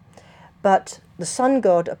 But the sun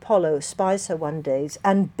god Apollo spies her one day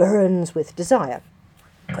and burns with desire,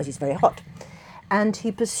 because he's very hot. And he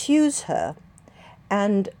pursues her,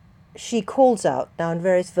 and she calls out. Now, in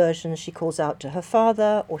various versions, she calls out to her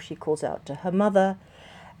father, or she calls out to her mother,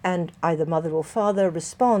 and either mother or father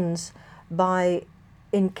responds by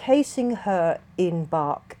encasing her in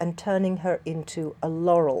bark and turning her into a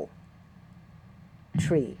laurel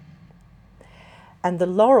tree. And the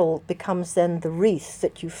laurel becomes then the wreath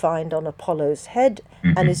that you find on Apollo's head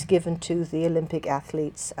and is given to the Olympic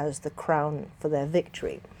athletes as the crown for their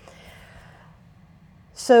victory.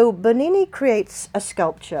 So Bernini creates a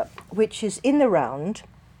sculpture which is in the round,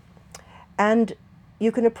 and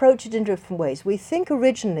you can approach it in different ways. We think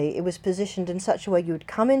originally it was positioned in such a way you would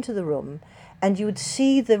come into the room and you would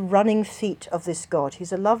see the running feet of this god.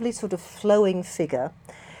 He's a lovely sort of flowing figure,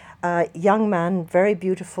 young man, very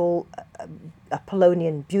beautiful,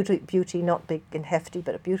 Apollonian beauty, not big and hefty,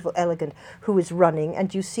 but a beautiful, elegant, who is running,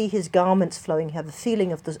 and you see his garments flowing. You have the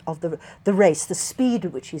feeling of the race, the speed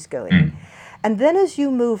at which he's going. And then as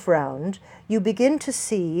you move round, you begin to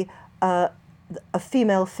see a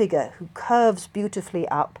female figure who curves beautifully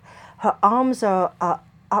up. Her arms are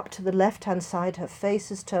up to the left-hand side, her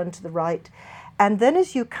face is turned to the right. And then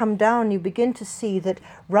as you come down, you begin to see that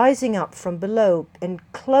rising up from below,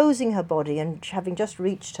 enclosing her body and having just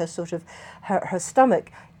reached her sort of her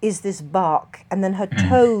stomach, is this bark, and then her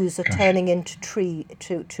toes are turning into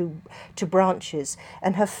to branches,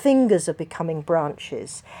 and her fingers are becoming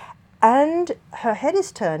branches, and her head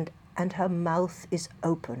is turned and her mouth is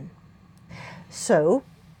open. So,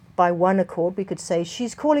 by one accord, we could say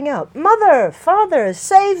she's calling out, "Mother, Father,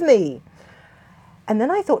 save me!" And then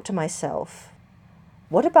I thought to myself,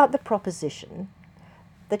 what about the proposition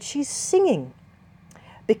that she's singing?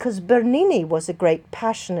 Because Bernini was a great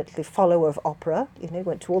passionately follower of opera,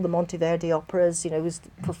 went to all the Monteverdi operas, was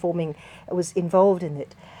performing, was involved in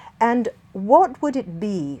it. And what would it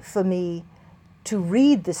be for me to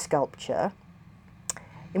read the sculpture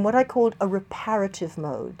in what I called a reparative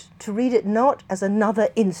mode, to read it not as another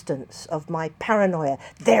instance of my paranoia.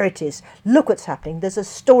 There it is, look what's happening. There's a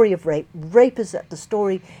story of rape. Rape is at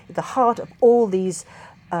the heart of all these,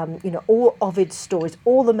 all Ovid's stories,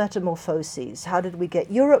 all the metamorphoses. How did we get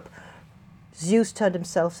Europe? Zeus turned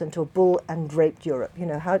himself into a bull and raped Europe,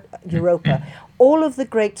 Europa. All of the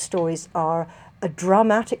great stories are a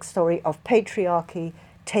dramatic story of patriarchy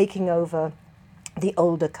taking over the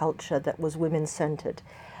older culture that was women-centered.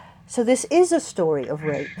 So this is a story of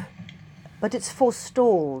rape, but it's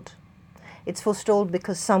forestalled. It's forestalled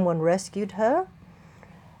because someone rescued her,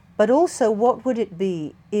 but also what would it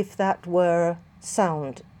be if that were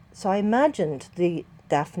sound? So I imagined the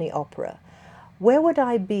Daphne opera. Where would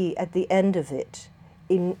I be at the end of it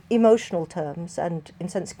in emotional terms and in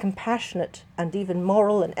sense compassionate and even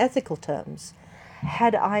moral and ethical terms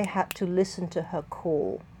had I had to listen to her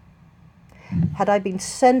call? Had I been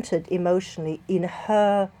centered emotionally in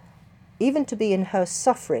her, even to be in her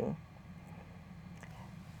suffering,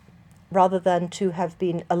 rather than to have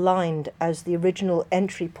been aligned as the original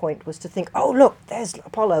entry point was to think, oh, look, there's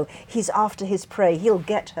Apollo, he's after his prey, he'll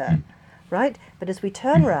get her, right? But as we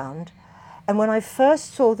turn around, and when I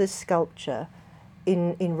first saw this sculpture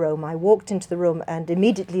in Rome, I walked into the room and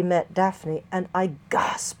immediately met Daphne, and I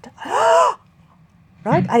gasped,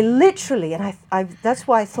 right? I literally, and I that's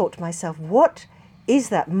why I thought to myself, what is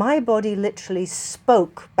that? My body literally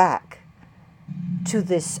spoke back to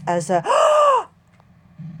this as a,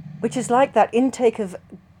 which is like that intake of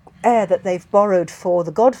air that they've borrowed for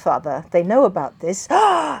The Godfather. They know about this,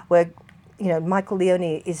 where, Michael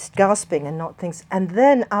Leone is gasping and not things, and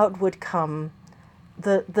then out would come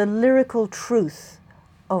the lyrical truth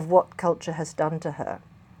of what culture has done to her.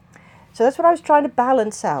 So that's what I was trying to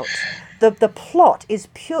balance out. The plot is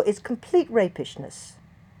complete rapishness,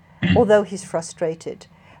 although he's frustrated.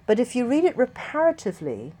 But if you read it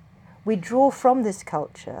reparatively, we draw from this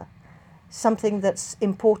culture something that's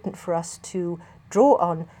important for us to draw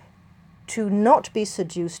on, to not be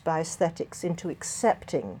seduced by aesthetics into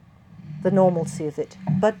accepting the normalcy of it,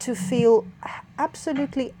 but to feel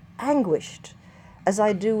absolutely anguished, as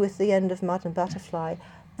I do with the end of Madame Butterfly.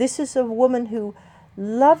 This is a woman who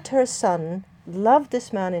loved her son, loved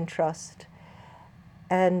this man in trust,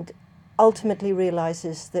 and ultimately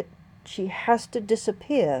realizes that she has to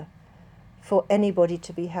disappear for anybody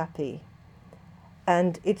to be happy.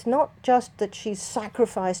 And it's not just that she's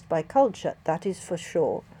sacrificed by culture, that is for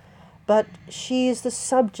sure, but she is the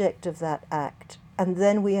subject of that act, and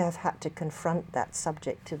then we have had to confront that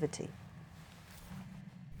subjectivity.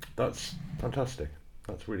 That's fantastic.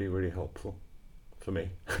 That's really, really helpful for me.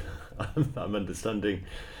 I'm understanding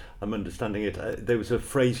it. There was a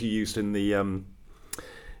phrase you used in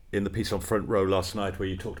the piece on Front Row last night where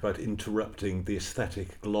you talked about interrupting the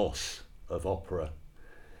aesthetic gloss of opera,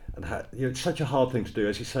 and how, it's such a hard thing to do.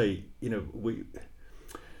 As you say,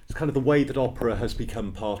 it's kind of the way that opera has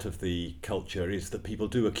become part of the culture is that people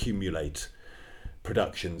do accumulate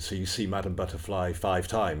productions. So you see Madame Butterfly 5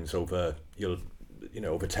 times over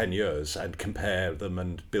over 10 years and compare them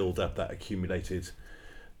and build up that accumulated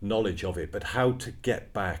knowledge of it. But how to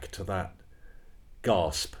get back to that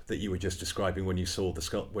gasp that you were just describing when you saw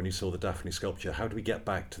the Daphne sculpture? How do we get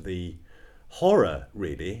back to the horror,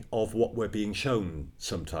 really, of what we're being shown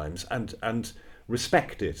sometimes, and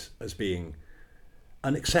respect it as being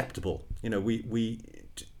unacceptable? We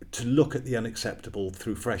to look at the unacceptable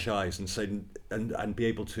through fresh eyes and say and be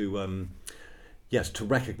able to to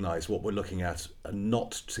recognize what we're looking at, and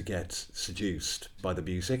not to get seduced by the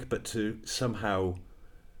music, but to somehow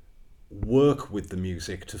work with the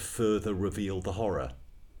music to further reveal the horror.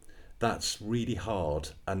 That's really hard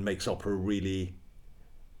and makes opera really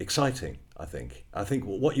exciting, I think. I think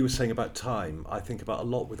what you were saying about time, I think about a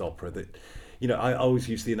lot with opera. That, I always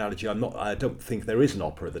use the analogy, I don't think there is an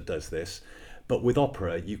opera that does this, but with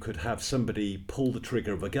opera you could have somebody pull the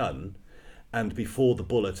trigger of a gun, and before the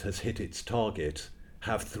bullet has hit its target,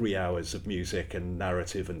 have 3 hours of music and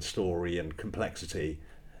narrative and story and complexity.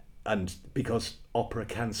 And because opera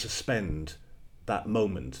can suspend that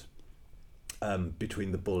moment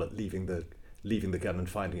between the bullet leaving the gun and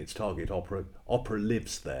finding its target, opera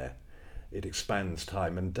lives there. It expands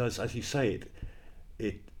time and does, as you say,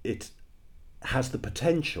 it has the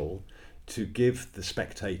potential to give the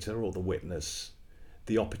spectator or the witness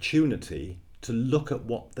the opportunity to look at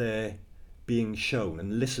what they're being shown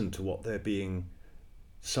and listen to what they're being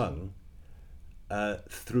sung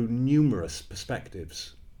through numerous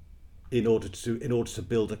perspectives, in order to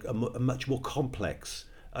build a much more complex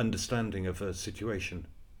understanding of a situation.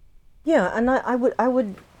 Yeah, and I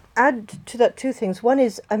would add to that two things. One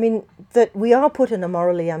is, that we are put in a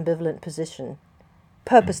morally ambivalent position,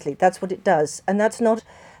 purposely. That's what it does, and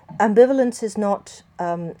ambivalence is not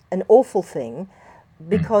an awful thing,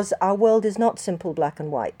 because our world is not simple black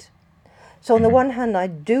and white. So on the one hand, I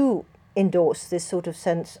do endorse this sort of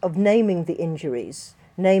sense of naming the injuries,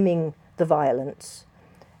 naming the violence,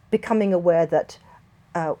 becoming aware that,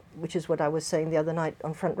 which is what I was saying the other night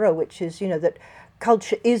on Front Row, which is, that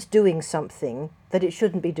culture is doing something that it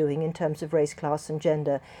shouldn't be doing in terms of race, class and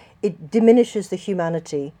gender. It diminishes the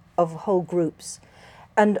humanity of whole groups.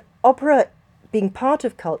 And opera, being part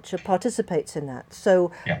of culture, participates in that.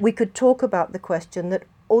 So we could talk about the question that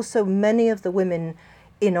also many of the women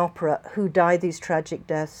in opera who die these tragic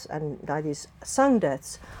deaths and die these sung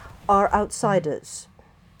deaths are outsiders.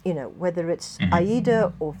 Whether it's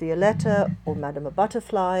Aida or Violetta or Madame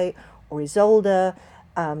Butterfly or Isolde,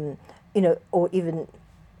 or even,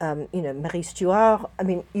 Marie Stuart.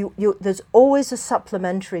 There's always a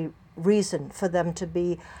supplementary reason for them to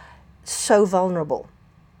be so vulnerable.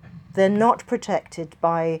 They're not protected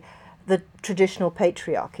by the traditional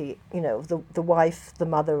patriarchy, the wife, the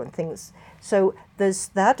mother and things. So there's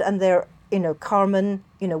that, and there, Carmen,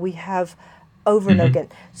 we have over and over again.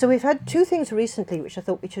 So we've had two things recently which I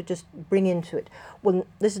thought we should just bring into it. Well,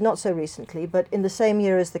 this is not so recently, but in the same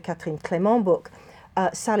year as the Catherine Clément book,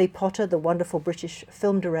 Sally Potter, the wonderful British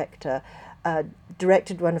film director,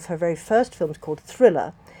 directed one of her very first films called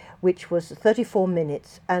Thriller, which was 34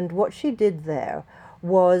 minutes. And what she did there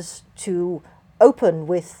was to open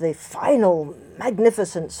with the final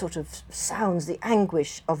magnificent sort of sounds, the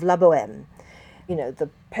anguish of La Bohème. The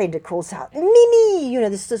painter calls out, Mimi!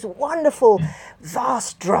 This wonderful,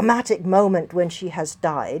 vast, dramatic moment when she has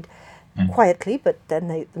died, quietly, but then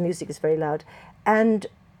the music is very loud. And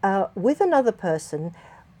with another person,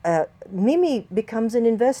 Mimi becomes an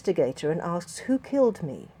investigator and asks, who killed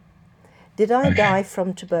me? Did I die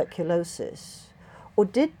from tuberculosis? Or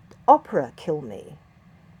did opera kill me?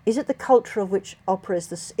 Is it the culture of which opera is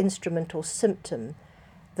the instrument or symptom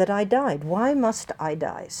that I died? Why must I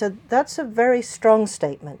die? So that's a very strong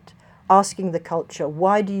statement, asking the culture,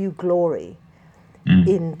 why do you glory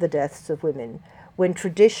in the deaths of women, when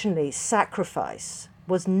traditionally sacrifice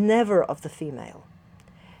was never of the female?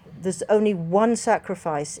 There's only one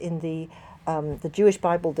sacrifice in the Jewish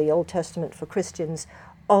Bible, the Old Testament for Christians,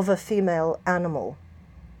 of a female animal.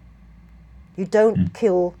 You don't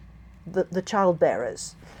kill the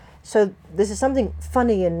childbearers. So this is something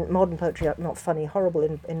funny in modern poetry, not funny, horrible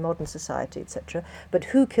in modern society, etc. But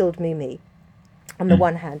who killed Mimi, on the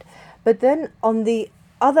one hand. But then on the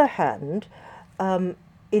other hand, in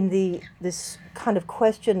this kind of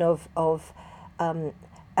question of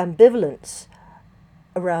ambivalence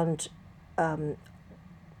around, in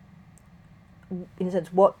a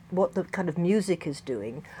sense, what the kind of music is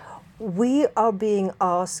doing, we are being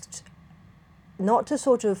asked not to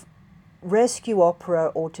sort of rescue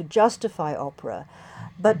opera or to justify opera,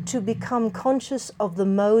 but to become conscious of the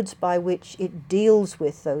modes by which it deals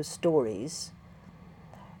with those stories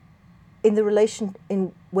in the relation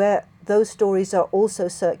in where those stories are also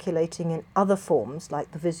circulating in other forms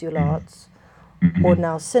like the visual arts or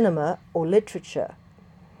now cinema or literature.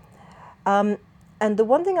 And the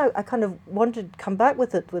one thing I kind of wanted to come back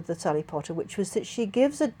with it with the Sally Potter, which was that she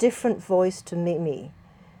gives a different voice to Mimi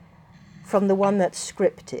from the one that's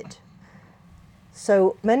scripted.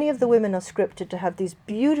 So many of the women are scripted to have these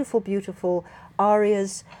beautiful, beautiful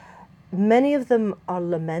arias. Many of them are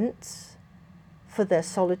laments for their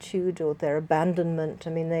solitude or their abandonment. I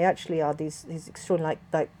mean, they actually are these extraordinary,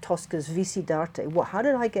 like Tosca's Vici d'arte. How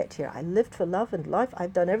did I get here? I lived for love and life.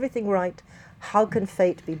 I've done everything right. How can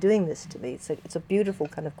fate be doing this to me? So it's a beautiful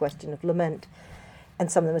kind of question of lament.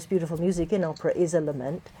 And some of the most beautiful music in opera is a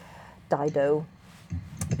lament, Dido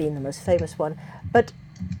being the most famous one. But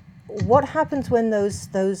what happens when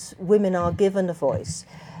those women are given a voice?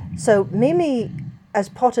 So Mimi, as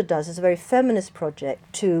Potter does, is a very feminist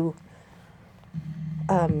project to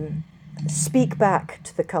speak back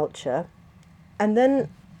to the culture. And then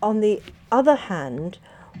on the other hand,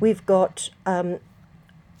 we've got the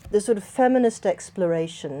sort of feminist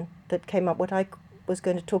exploration that came up, what I was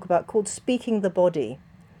going to talk about, called Speaking the Body,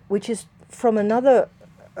 which is from another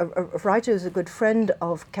a writer who's a good friend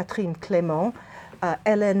of Catherine Clément,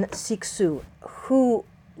 Hélène Cixous, who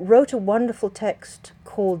wrote a wonderful text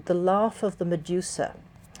called The Laugh of the Medusa,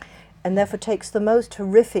 and therefore takes the most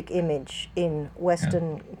horrific image in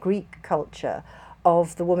Western Greek culture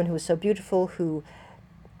of the woman who was so beautiful, who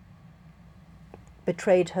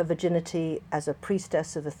betrayed her virginity as a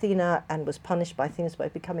priestess of Athena and was punished by Athena by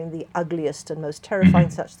becoming the ugliest and most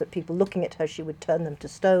terrifying, such that people looking at her, she would turn them to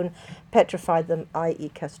stone, petrify them,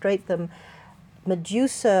 i.e. castrate them.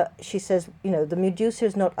 Medusa, she says, the Medusa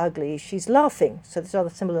is not ugly, she's laughing. So this is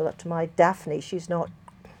rather similar to my Daphne. She's not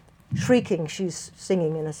shrieking, she's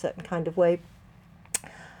singing in a certain kind of way.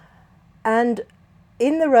 And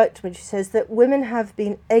in the Routman, she says that women have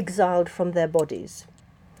been exiled from their bodies.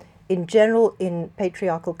 In general, in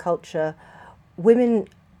patriarchal culture, women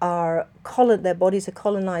are their bodies are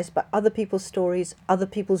colonized by other people's stories, other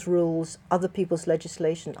people's rules, other people's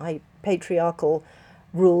legislation, i.e. patriarchal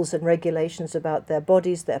rules and regulations about their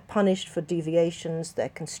bodies. They're punished for deviations, they're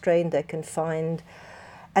constrained, they're confined.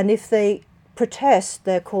 And if they protest,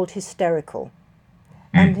 they're called hysterical.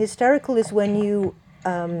 And hysterical is when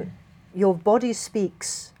your body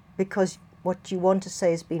speaks because what you want to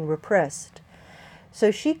say is being repressed. So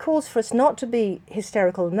she calls for us not to be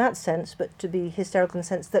hysterical in that sense, but to be hysterical in the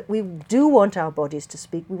sense that we do want our bodies to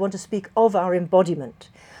speak. We want to speak of our embodiment,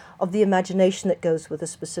 of the imagination that goes with a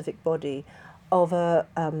specific body, of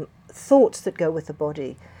thoughts that go with the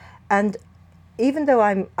body. And even though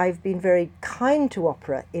I've been very kind to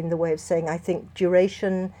opera in the way of saying I think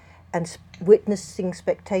duration and witnessing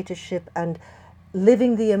spectatorship and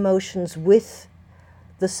living the emotions with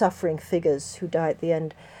the suffering figures who die at the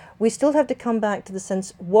end, we still have to come back to the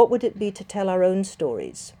sense, what would it be to tell our own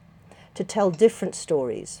stories, to tell different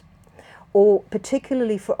stories, or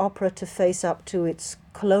particularly for opera to face up to its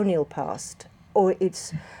colonial past, or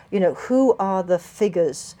its, who are the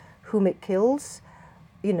figures whom it kills?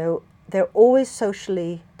 They're always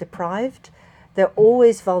socially deprived, they're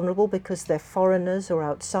always vulnerable because they're foreigners or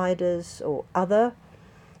outsiders or other,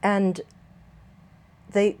 and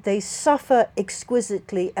they suffer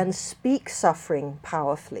exquisitely and speak suffering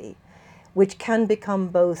powerfully, which can become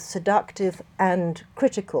both seductive and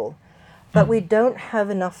critical, but we don't have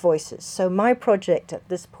enough voices. So my project at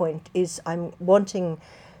this point is I'm wanting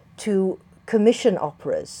to commission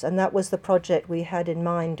operas, and that was the project we had in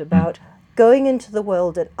mind, about going into the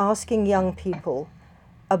world and asking young people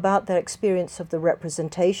about their experience of the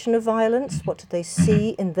representation of violence, what do they see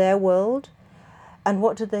in their world, and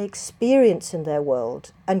what do they experience in their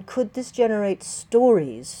world? And could this generate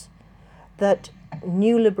stories that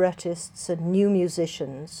new librettists and new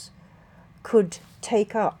musicians could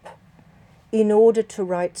take up in order to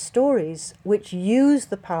write stories which use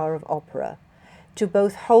the power of opera to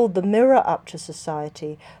both hold the mirror up to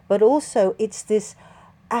society, but also it's this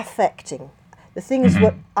affecting. The thing is,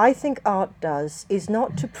 what I think art does is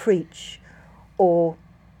not to preach or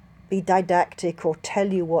be didactic or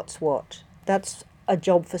tell you what's what. That's a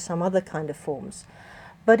job for some other kind of forms.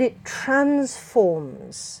 But it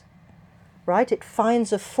transforms, right? It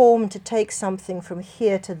finds a form to take something from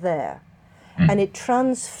here to there. And it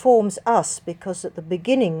transforms us, because at the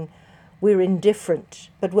beginning we're indifferent,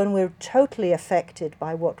 but when we're totally affected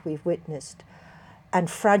by what we've witnessed and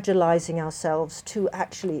fragilizing ourselves to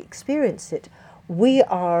actually experience it, we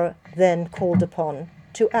are then called upon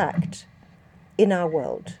to act in our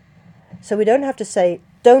world. So we don't have to say,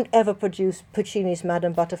 don't ever produce Puccini's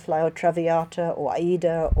Madame Butterfly or Traviata or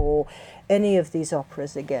Aida or any of these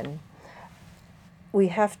operas again. we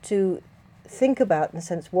have to think about, in a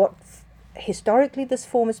sense, what historically this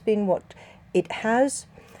form has been, what it has,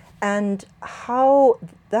 and how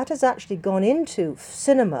that has actually gone into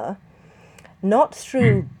cinema, not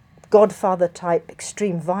through Godfather-type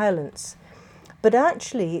extreme violence, but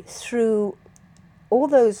actually through all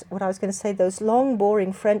those, what I was going to say, those long,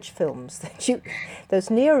 boring French films, those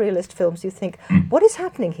neorealist films, you think, what is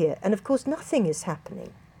happening here? And of course, nothing is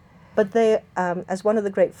happening. But they, as one of the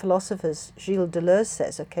great philosophers, Gilles Deleuze,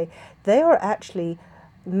 says, okay, they are actually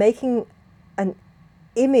making an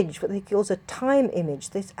image, what he calls a time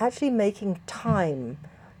image. They're actually making time,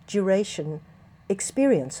 duration,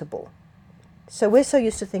 experienceable. So we're so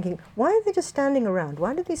used to thinking, why are they just standing around?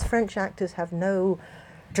 Why do these French actors have no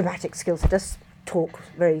dramatic skills? They just talk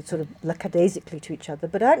very sort of lackadaisically to each other.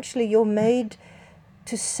 But actually, you're made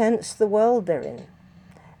to sense the world they're in.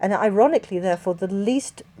 And ironically, therefore, the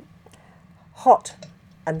least hot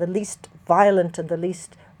and the least violent and the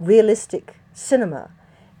least realistic cinema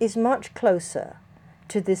is much closer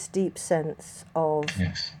to this deep sense of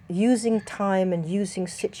using time and using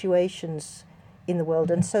situations in the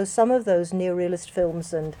world. And so some of those neorealist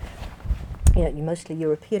films, and mostly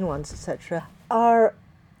European ones, etc., are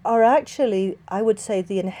actually, I would say,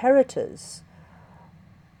 the inheritors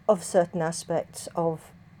of certain aspects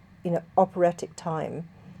of operatic time.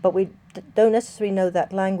 But we don't necessarily know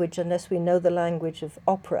that language unless we know the language of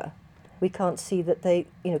opera. We can't see that they,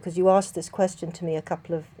 because you asked this question to me a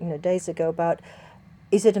couple of days ago about,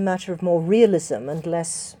 is it a matter of more realism and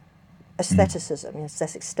less aestheticism,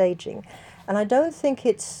 aesthetic staging? And I don't think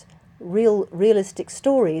it's realistic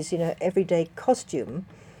stories, everyday costume,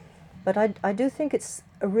 but I do think it's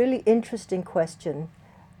a really interesting question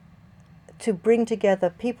to bring together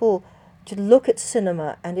people to look at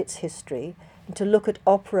cinema and its history, and to look at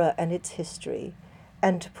opera and its history,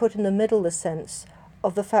 and to put in the middle the sense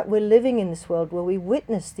of the fact we're living in this world where we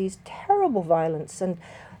witness these terrible violence. And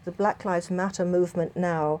the Black Lives Matter movement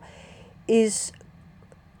now is,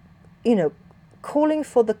 calling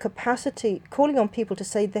for the capacity, calling on people to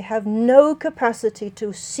say they have no capacity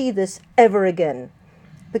to see this ever again,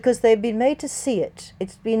 because they've been made to see it.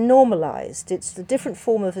 It's been normalized. It's a different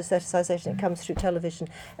form of aestheticization that comes through television.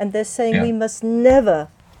 And they're saying we must never,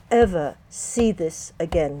 ever see this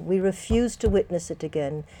again. We refuse to witness it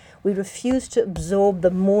again. We refuse to absorb the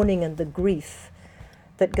mourning and the grief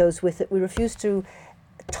that goes with it. We refuse to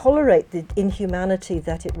tolerate the inhumanity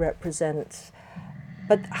that it represents.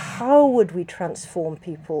 But how would we transform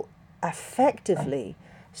people effectively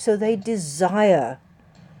so they desire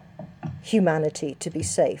humanity to be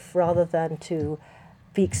safe rather than to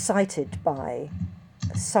be excited by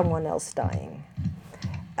someone else dying?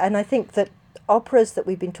 And I think that operas that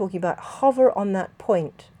we've been talking about hover on that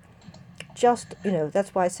point. Just,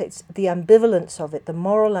 that's why I say it's the ambivalence of it, the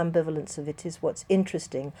moral ambivalence of it is what's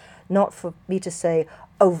interesting, not for me to say,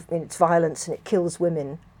 oh, it's violence and it kills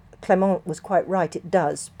women. Clement was quite right, it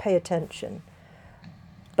does, pay attention.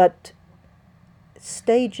 But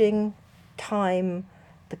staging, time,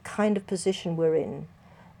 the kind of position we're in,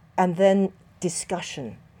 and then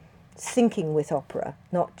discussion, thinking with opera,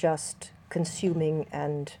 not just consuming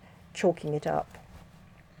and chalking it up.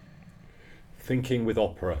 Thinking with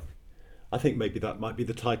opera. I think maybe that might be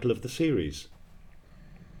the title of the series.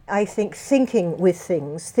 I think thinking with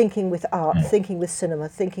things, thinking with art, thinking with cinema,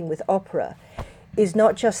 thinking with opera, is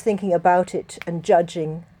not just thinking about it and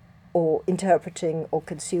judging or interpreting or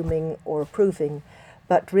consuming or approving,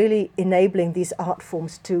 but really enabling these art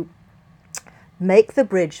forms to make the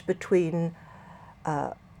bridge between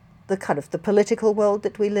the kind of the political world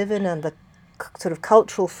that we live in and the sort of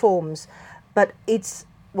cultural forms. But it's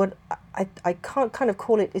what I can't kind of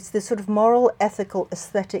call it, it's this sort of moral, ethical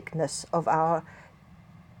aestheticness of our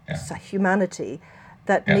humanity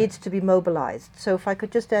that needs to be mobilized. So if I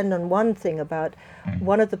could just end on one thing about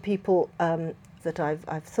one of the people that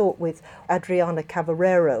I've thought with, Adriana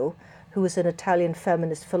Cavarero, who is an Italian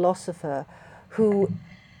feminist philosopher who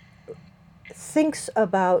thinks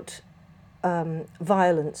about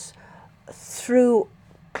violence through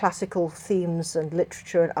classical themes and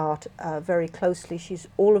literature and art very closely.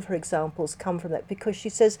 All of her examples come from that because she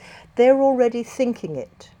says they're already thinking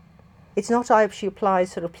it. It's not she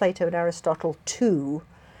applies sort of Plato and Aristotle to.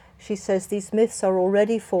 She says these myths are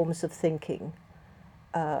already forms of thinking,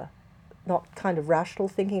 not kind of rational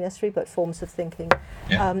thinking necessarily, but forms of thinking.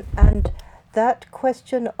 And that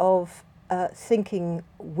question of thinking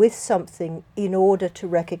with something in order to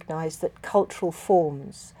recognize that cultural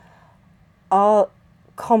forms are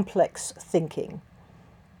complex thinking,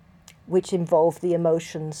 which involve the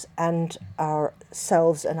emotions and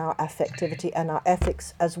ourselves and our affectivity and our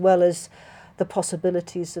ethics, as well as the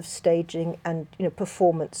possibilities of staging and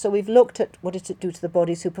performance. So we've looked at what does it do to the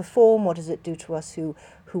bodies who perform, what does it do to us who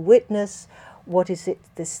witness, what is it,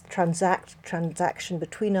 this transaction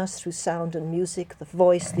between us through sound and music, the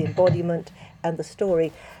voice, the embodiment, and the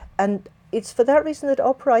story. And it's for that reason that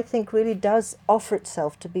opera, I think, really does offer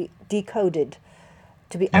itself to be decoded,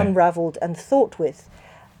 to be unravelled and thought with,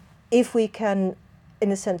 if we can,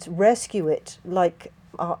 in a sense, rescue it, like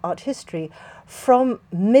our art history, from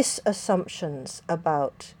misassumptions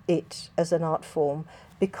about it as an art form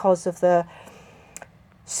because of the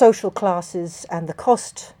social classes and the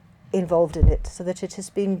cost involved in it, so that it has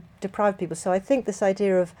been deprived people. So I think this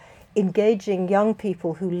idea of engaging young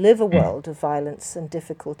people who live a world of violence and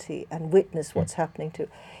difficulty and witness what's happening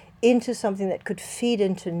into something that could feed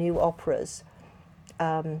into new operas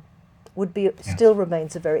still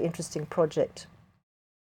remains a very interesting project.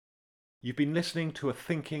 You've been listening to a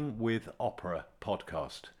Thinking with Opera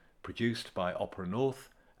podcast, produced by Opera North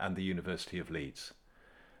and the University of Leeds.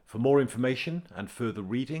 For more information and further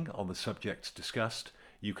reading on the subjects discussed,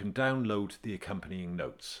 you can download the accompanying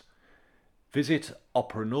notes. Visit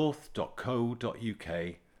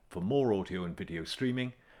operanorth.co.uk for more audio and video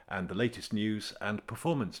streaming and the latest news and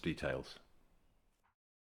performance details.